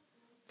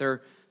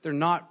lives. They're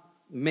not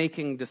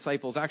making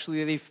disciples.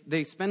 Actually,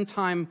 they spend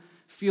time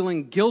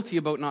feeling guilty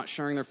about not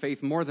sharing their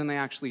faith more than they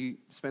actually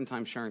spend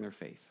time sharing their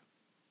faith.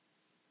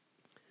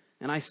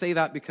 And I say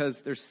that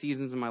because there's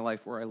seasons in my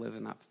life where I live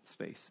in that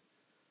space.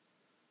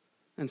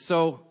 And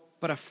so,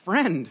 but a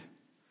friend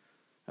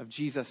of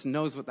Jesus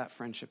knows what that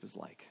friendship is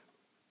like.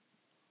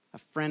 A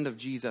friend of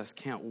Jesus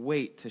can't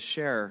wait to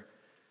share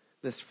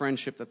this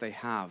friendship that they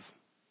have.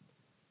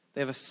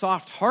 They have a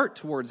soft heart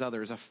towards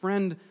others. A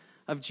friend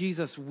of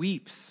Jesus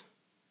weeps.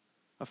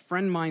 A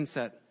friend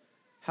mindset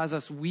has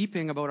us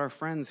weeping about our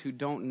friends who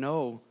don't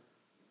know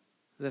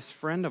this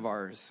friend of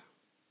ours.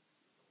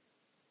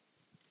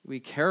 We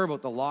care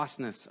about the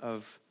lostness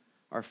of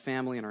our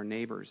family and our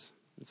neighbors.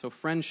 And so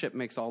friendship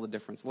makes all the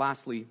difference.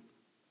 Lastly,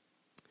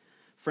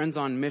 friends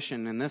on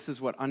mission, and this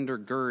is what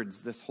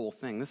undergirds this whole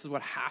thing. This is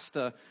what has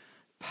to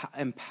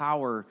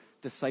empower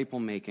disciple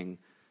making,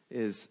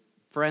 is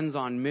friends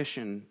on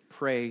mission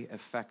pray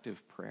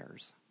effective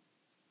prayers.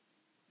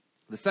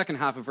 The second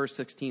half of verse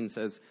 16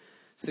 says,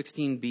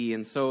 16b,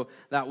 and so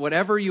that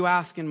whatever you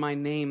ask in my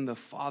name, the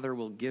Father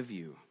will give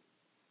you.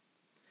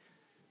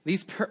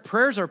 These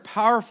prayers are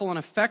powerful and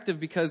effective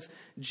because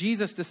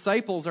Jesus'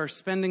 disciples are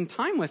spending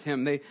time with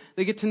him. They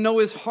get to know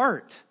his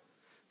heart.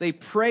 They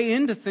pray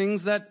into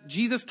things that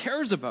Jesus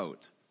cares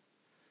about.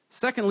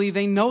 Secondly,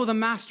 they know the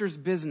master's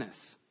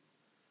business.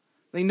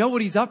 They know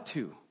what he's up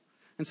to.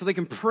 And so they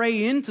can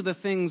pray into the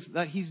things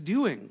that he's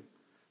doing.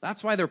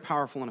 That's why they're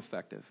powerful and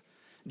effective.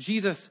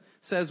 Jesus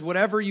says,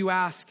 whatever you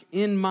ask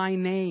in my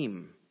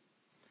name.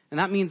 And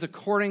that means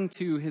according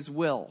to his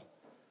will.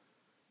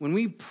 When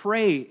we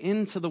pray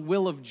into the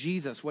will of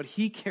Jesus, what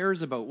he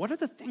cares about, what are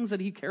the things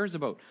that he cares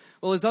about?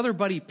 Well, his other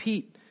buddy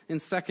Pete in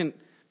 2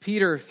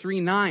 Peter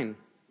 3:9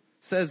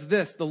 says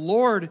this, the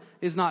Lord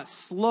is not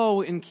slow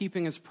in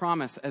keeping his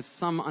promise, as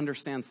some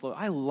understand slow.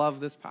 I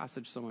love this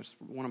passage so much. It's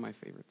one of my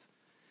favorites.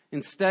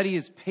 Instead, he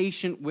is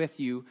patient with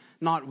you,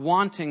 not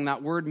wanting.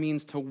 That word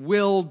means to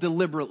will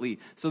deliberately.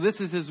 So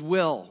this is his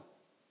will.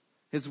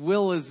 His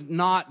will is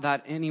not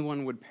that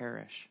anyone would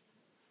perish.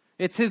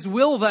 It's his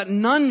will that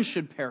none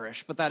should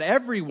perish, but that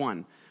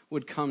everyone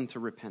would come to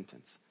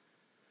repentance.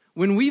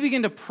 When we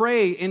begin to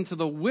pray into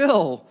the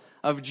will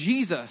of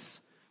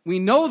Jesus, we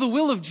know the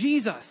will of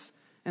Jesus,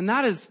 and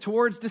that is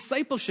towards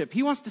discipleship.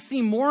 He wants to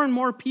see more and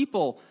more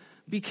people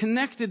be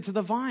connected to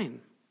the vine.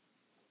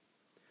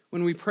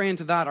 When we pray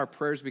into that, our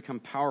prayers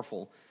become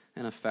powerful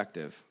and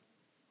effective.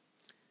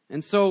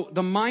 And so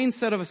the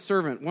mindset of a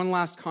servant, one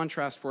last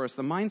contrast for us,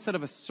 the mindset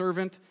of a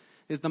servant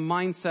is the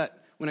mindset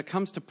when it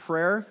comes to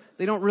prayer.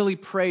 They don't really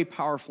pray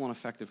powerful and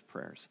effective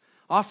prayers.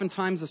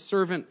 Oftentimes a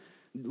servant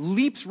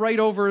leaps right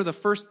over the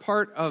first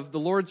part of the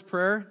Lord's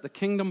Prayer, the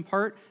kingdom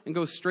part, and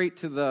goes straight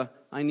to the,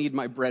 I need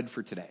my bread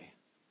for today.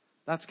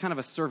 That's kind of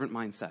a servant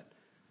mindset.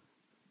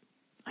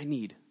 I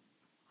need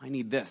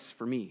this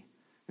for me.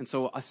 And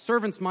so a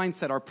servant's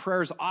mindset, our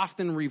prayers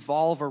often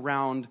revolve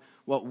around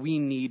what we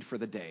need for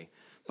the day.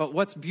 But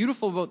what's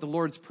beautiful about the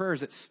Lord's Prayer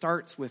is it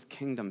starts with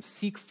kingdom.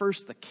 Seek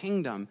first the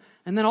kingdom,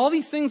 and then all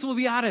these things will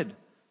be added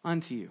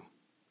unto you.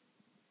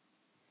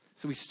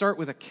 So we start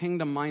with a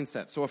kingdom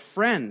mindset. So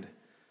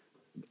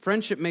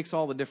friendship makes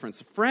all the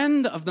difference. A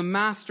friend of the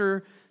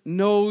master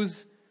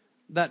knows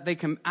that they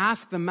can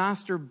ask the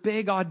master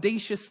big,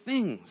 audacious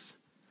things.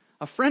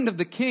 A friend of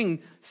the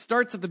king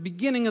starts at the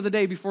beginning of the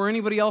day before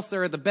anybody else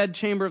there at the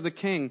bedchamber of the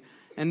king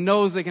and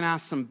knows they can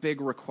ask some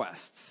big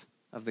requests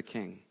of the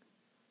king.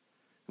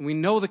 And we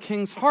know the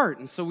king's heart,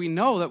 and so we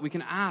know that we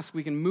can ask,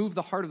 we can move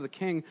the heart of the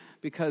king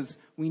because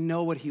we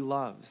know what he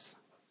loves.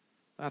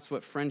 That's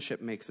what friendship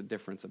makes a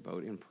difference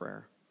about in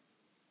prayer.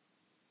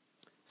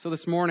 So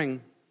this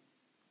morning,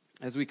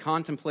 as we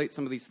contemplate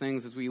some of these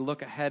things, as we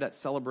look ahead at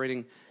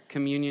celebrating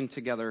communion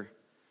together,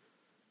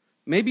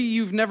 maybe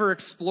you've never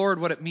explored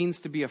what it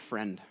means to be a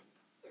friend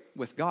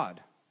with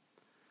God.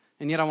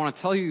 And yet I want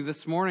to tell you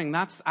this morning,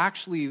 that's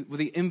actually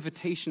the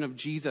invitation of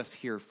Jesus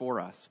here for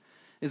us,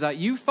 is that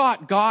you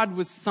thought God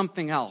was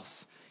something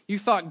else. You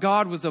thought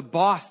God was a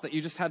boss that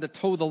you just had to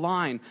toe the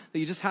line, that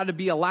you just had to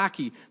be a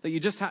lackey, that you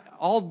just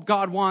all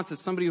God wants is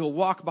somebody who will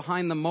walk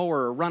behind the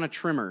mower or run a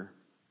trimmer.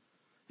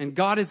 And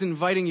God is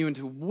inviting you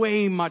into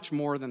way much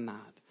more than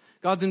that.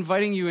 God's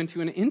inviting you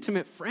into an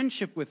intimate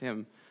friendship with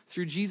him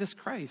through Jesus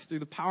Christ, through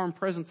the power and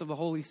presence of the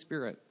Holy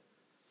Spirit.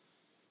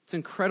 It's an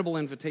incredible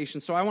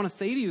invitation. So I want to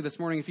say to you this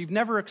morning, if you've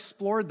never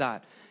explored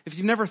that, if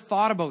you've never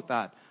thought about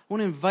that, I want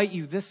to invite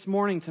you this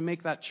morning to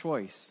make that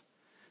choice.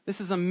 This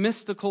is a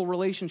mystical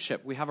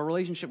relationship. We have a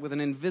relationship with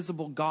an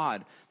invisible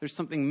God. There's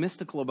something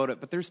mystical about it,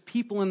 but there's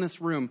people in this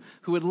room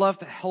who would love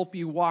to help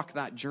you walk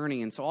that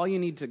journey. And so all you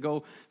need to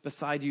go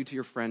beside you to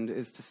your friend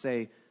is to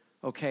say,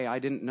 okay, I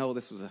didn't know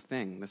this was a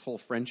thing, this whole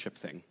friendship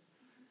thing,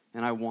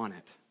 and I want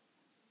it.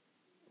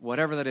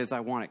 Whatever that is,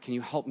 I want it. Can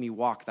you help me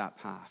walk that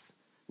path?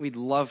 We'd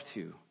love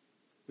to.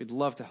 We'd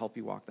love to help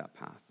you walk that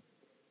path.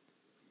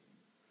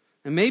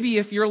 And maybe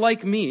if you're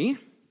like me,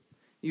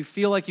 you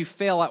feel like you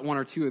fail at one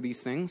or two of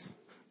these things,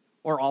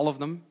 or all of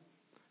them.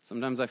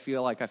 Sometimes I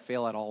feel like I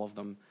fail at all of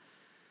them.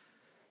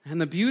 And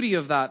the beauty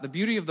of that, the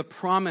beauty of the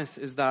promise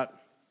is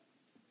that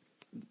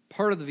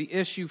part of the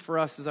issue for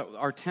us is that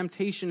our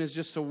temptation is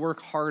just to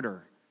work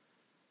harder,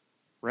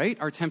 right?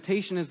 Our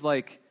temptation is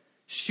like,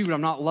 shoot,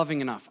 I'm not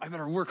loving enough. I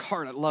better work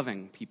hard at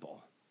loving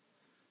people.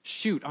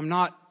 Shoot, I'm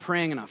not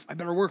praying enough. I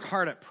better work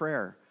hard at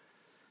prayer.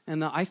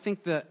 And I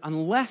think that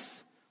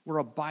unless we're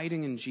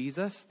abiding in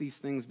Jesus, these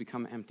things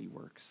become empty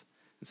works.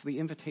 And so the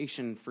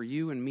invitation for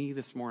you and me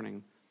this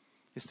morning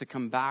is to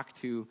come back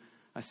to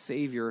a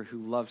Savior who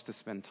loves to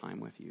spend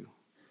time with you.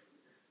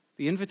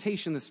 The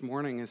invitation this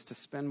morning is to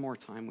spend more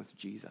time with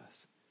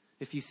Jesus.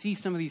 If you see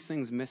some of these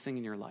things missing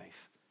in your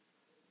life,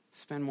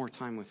 spend more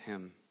time with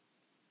him.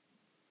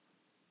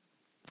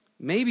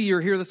 Maybe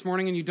you're here this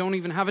morning and you don't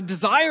even have a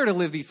desire to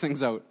live these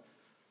things out.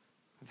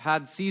 I've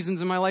had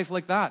seasons in my life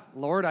like that.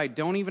 Lord, I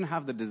don't even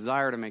have the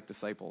desire to make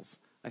disciples.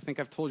 I think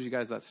I've told you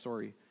guys that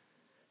story.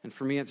 And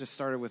for me, it just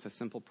started with a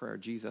simple prayer.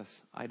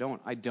 Jesus, I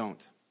don't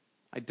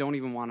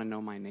even want to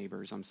know my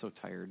neighbors. I'm so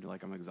tired,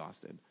 like I'm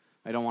exhausted.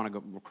 I don't want to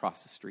go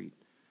across the street.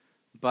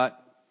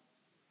 But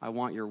I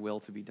want your will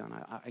to be done.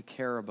 I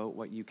care about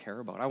what you care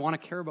about. I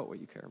want to care about what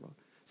you care about.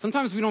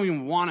 Sometimes we don't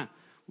even want to.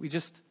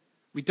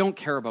 We don't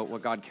care about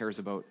what God cares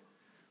about.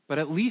 But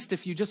at least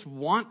if you just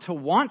want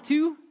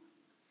to,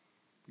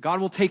 God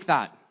will take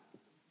that.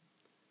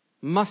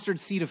 mustard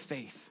seed of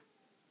faith,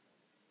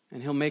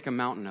 and he'll make a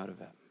mountain out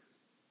of it.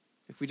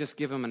 If we just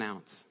give him an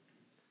ounce,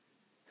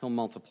 he'll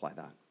multiply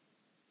that.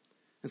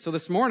 And so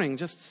this morning,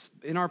 just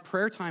in our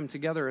prayer time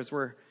together, as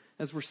we're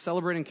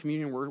celebrating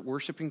communion, we're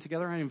worshiping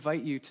together, I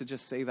invite you to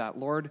just say that,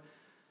 Lord,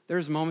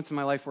 there's moments in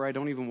my life where I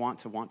don't even want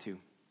to.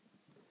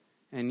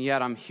 And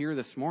yet I'm here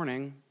this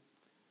morning,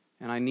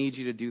 and I need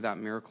you to do that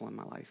miracle in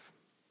my life.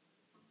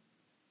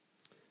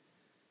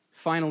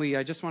 Finally,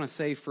 I just want to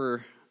say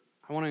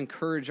I want to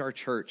encourage our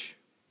church.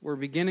 We're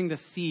beginning to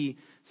see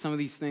some of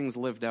these things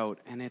lived out,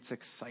 and it's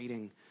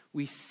exciting.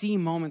 We see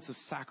moments of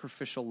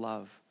sacrificial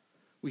love.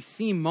 We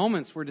see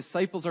moments where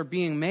disciples are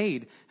being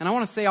made. And I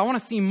want to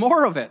see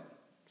more of it.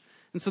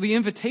 And so the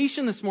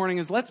invitation this morning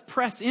is let's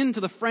press into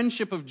the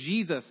friendship of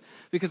Jesus,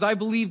 because I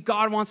believe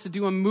God wants to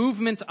do a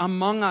movement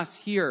among us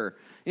here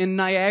in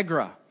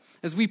Niagara.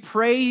 As we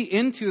pray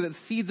into that the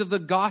seeds of the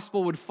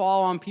gospel would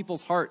fall on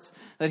people's hearts,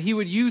 that he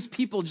would use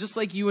people just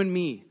like you and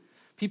me,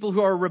 people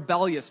who are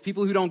rebellious,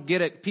 people who don't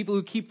get it, people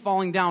who keep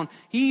falling down.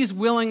 He's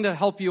willing to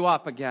help you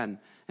up again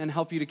and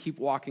help you to keep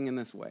walking in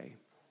this way.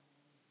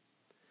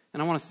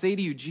 And I want to say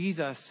to you,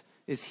 Jesus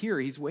is here.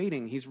 He's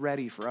waiting. He's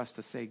ready for us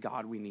to say,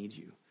 God, we need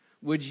you.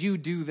 Would you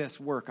do this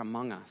work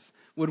among us?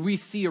 Would we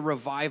see a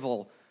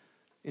revival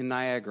in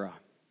Niagara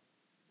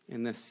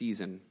in this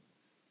season?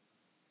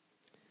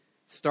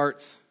 It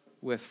starts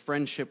with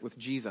friendship with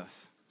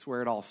Jesus. It's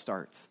where it all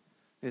starts.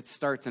 It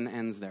starts and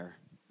ends there.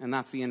 And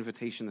that's the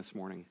invitation this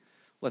morning.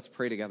 Let's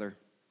pray together.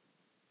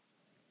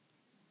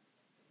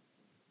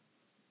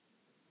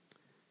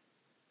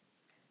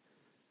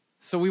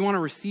 So we want to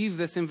receive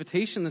this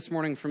invitation this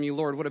morning from you,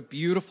 Lord. What a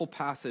beautiful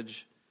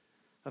passage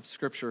of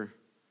Scripture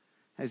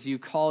as you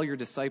call your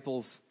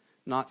disciples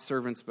not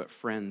servants but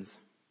friends.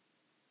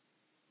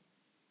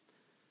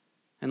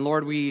 And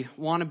Lord, we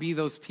want to be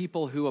those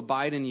people who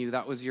abide in you.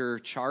 That was your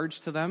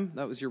charge to them.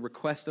 That was your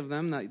request of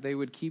them, that they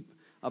would keep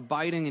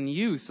abiding in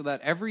you so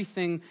that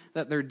everything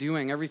that they're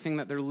doing, everything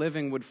that they're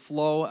living would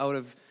flow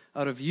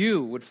out of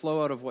you, would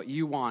flow out of what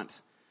you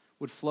want,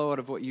 would flow out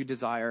of what you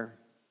desire.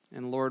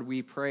 And Lord,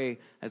 we pray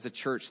as a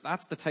church,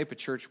 that's the type of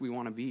church we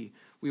want to be.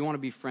 We want to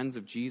be friends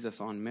of Jesus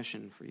on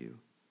mission for you.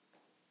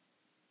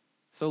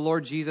 So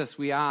Lord Jesus,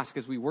 we ask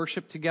as we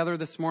worship together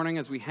this morning,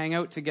 as we hang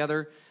out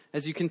together,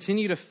 as you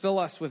continue to fill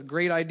us with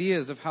great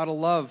ideas of how to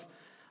love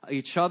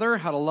each other,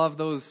 how to love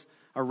those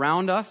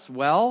around us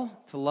well,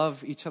 to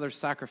love each other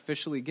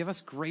sacrificially, give us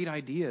great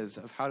ideas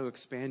of how to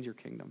expand your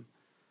kingdom.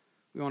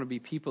 We want to be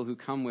people who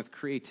come with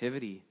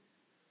creativity.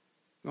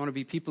 We want to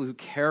be people who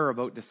care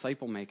about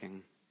disciple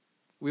making.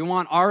 We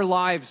want our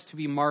lives to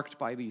be marked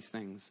by these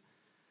things.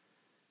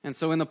 And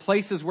so in the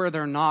places where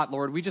they're not,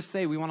 Lord, we just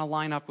say we want to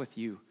line up with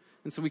you.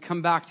 And so we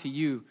come back to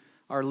you,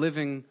 our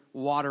living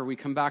water. We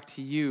come back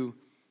to you,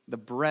 the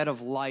bread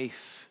of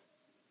life.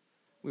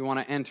 We want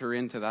to enter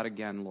into that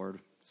again, Lord.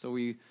 So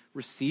we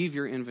receive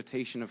your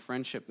invitation of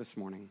friendship this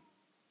morning.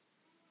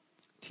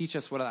 Teach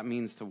us what that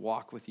means to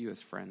walk with you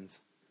as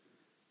friends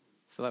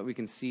so that we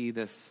can see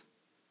this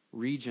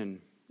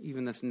region,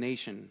 even this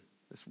nation,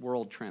 this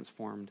world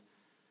transformed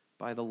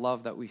by the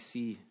love that we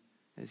see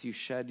as you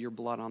shed your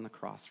blood on the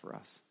cross for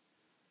us.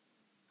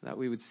 That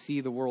we would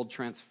see the world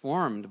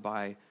transformed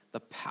by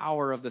the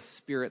power of the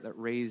Spirit that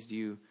raised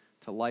you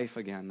to life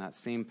again. That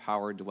same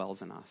power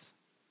dwells in us.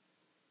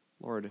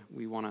 Lord,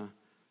 we want to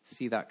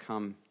see that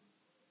come.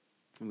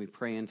 And we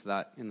pray into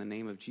that in the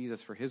name of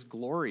Jesus for his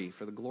glory,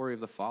 for the glory of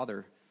the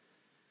Father.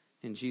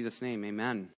 In Jesus' name, amen.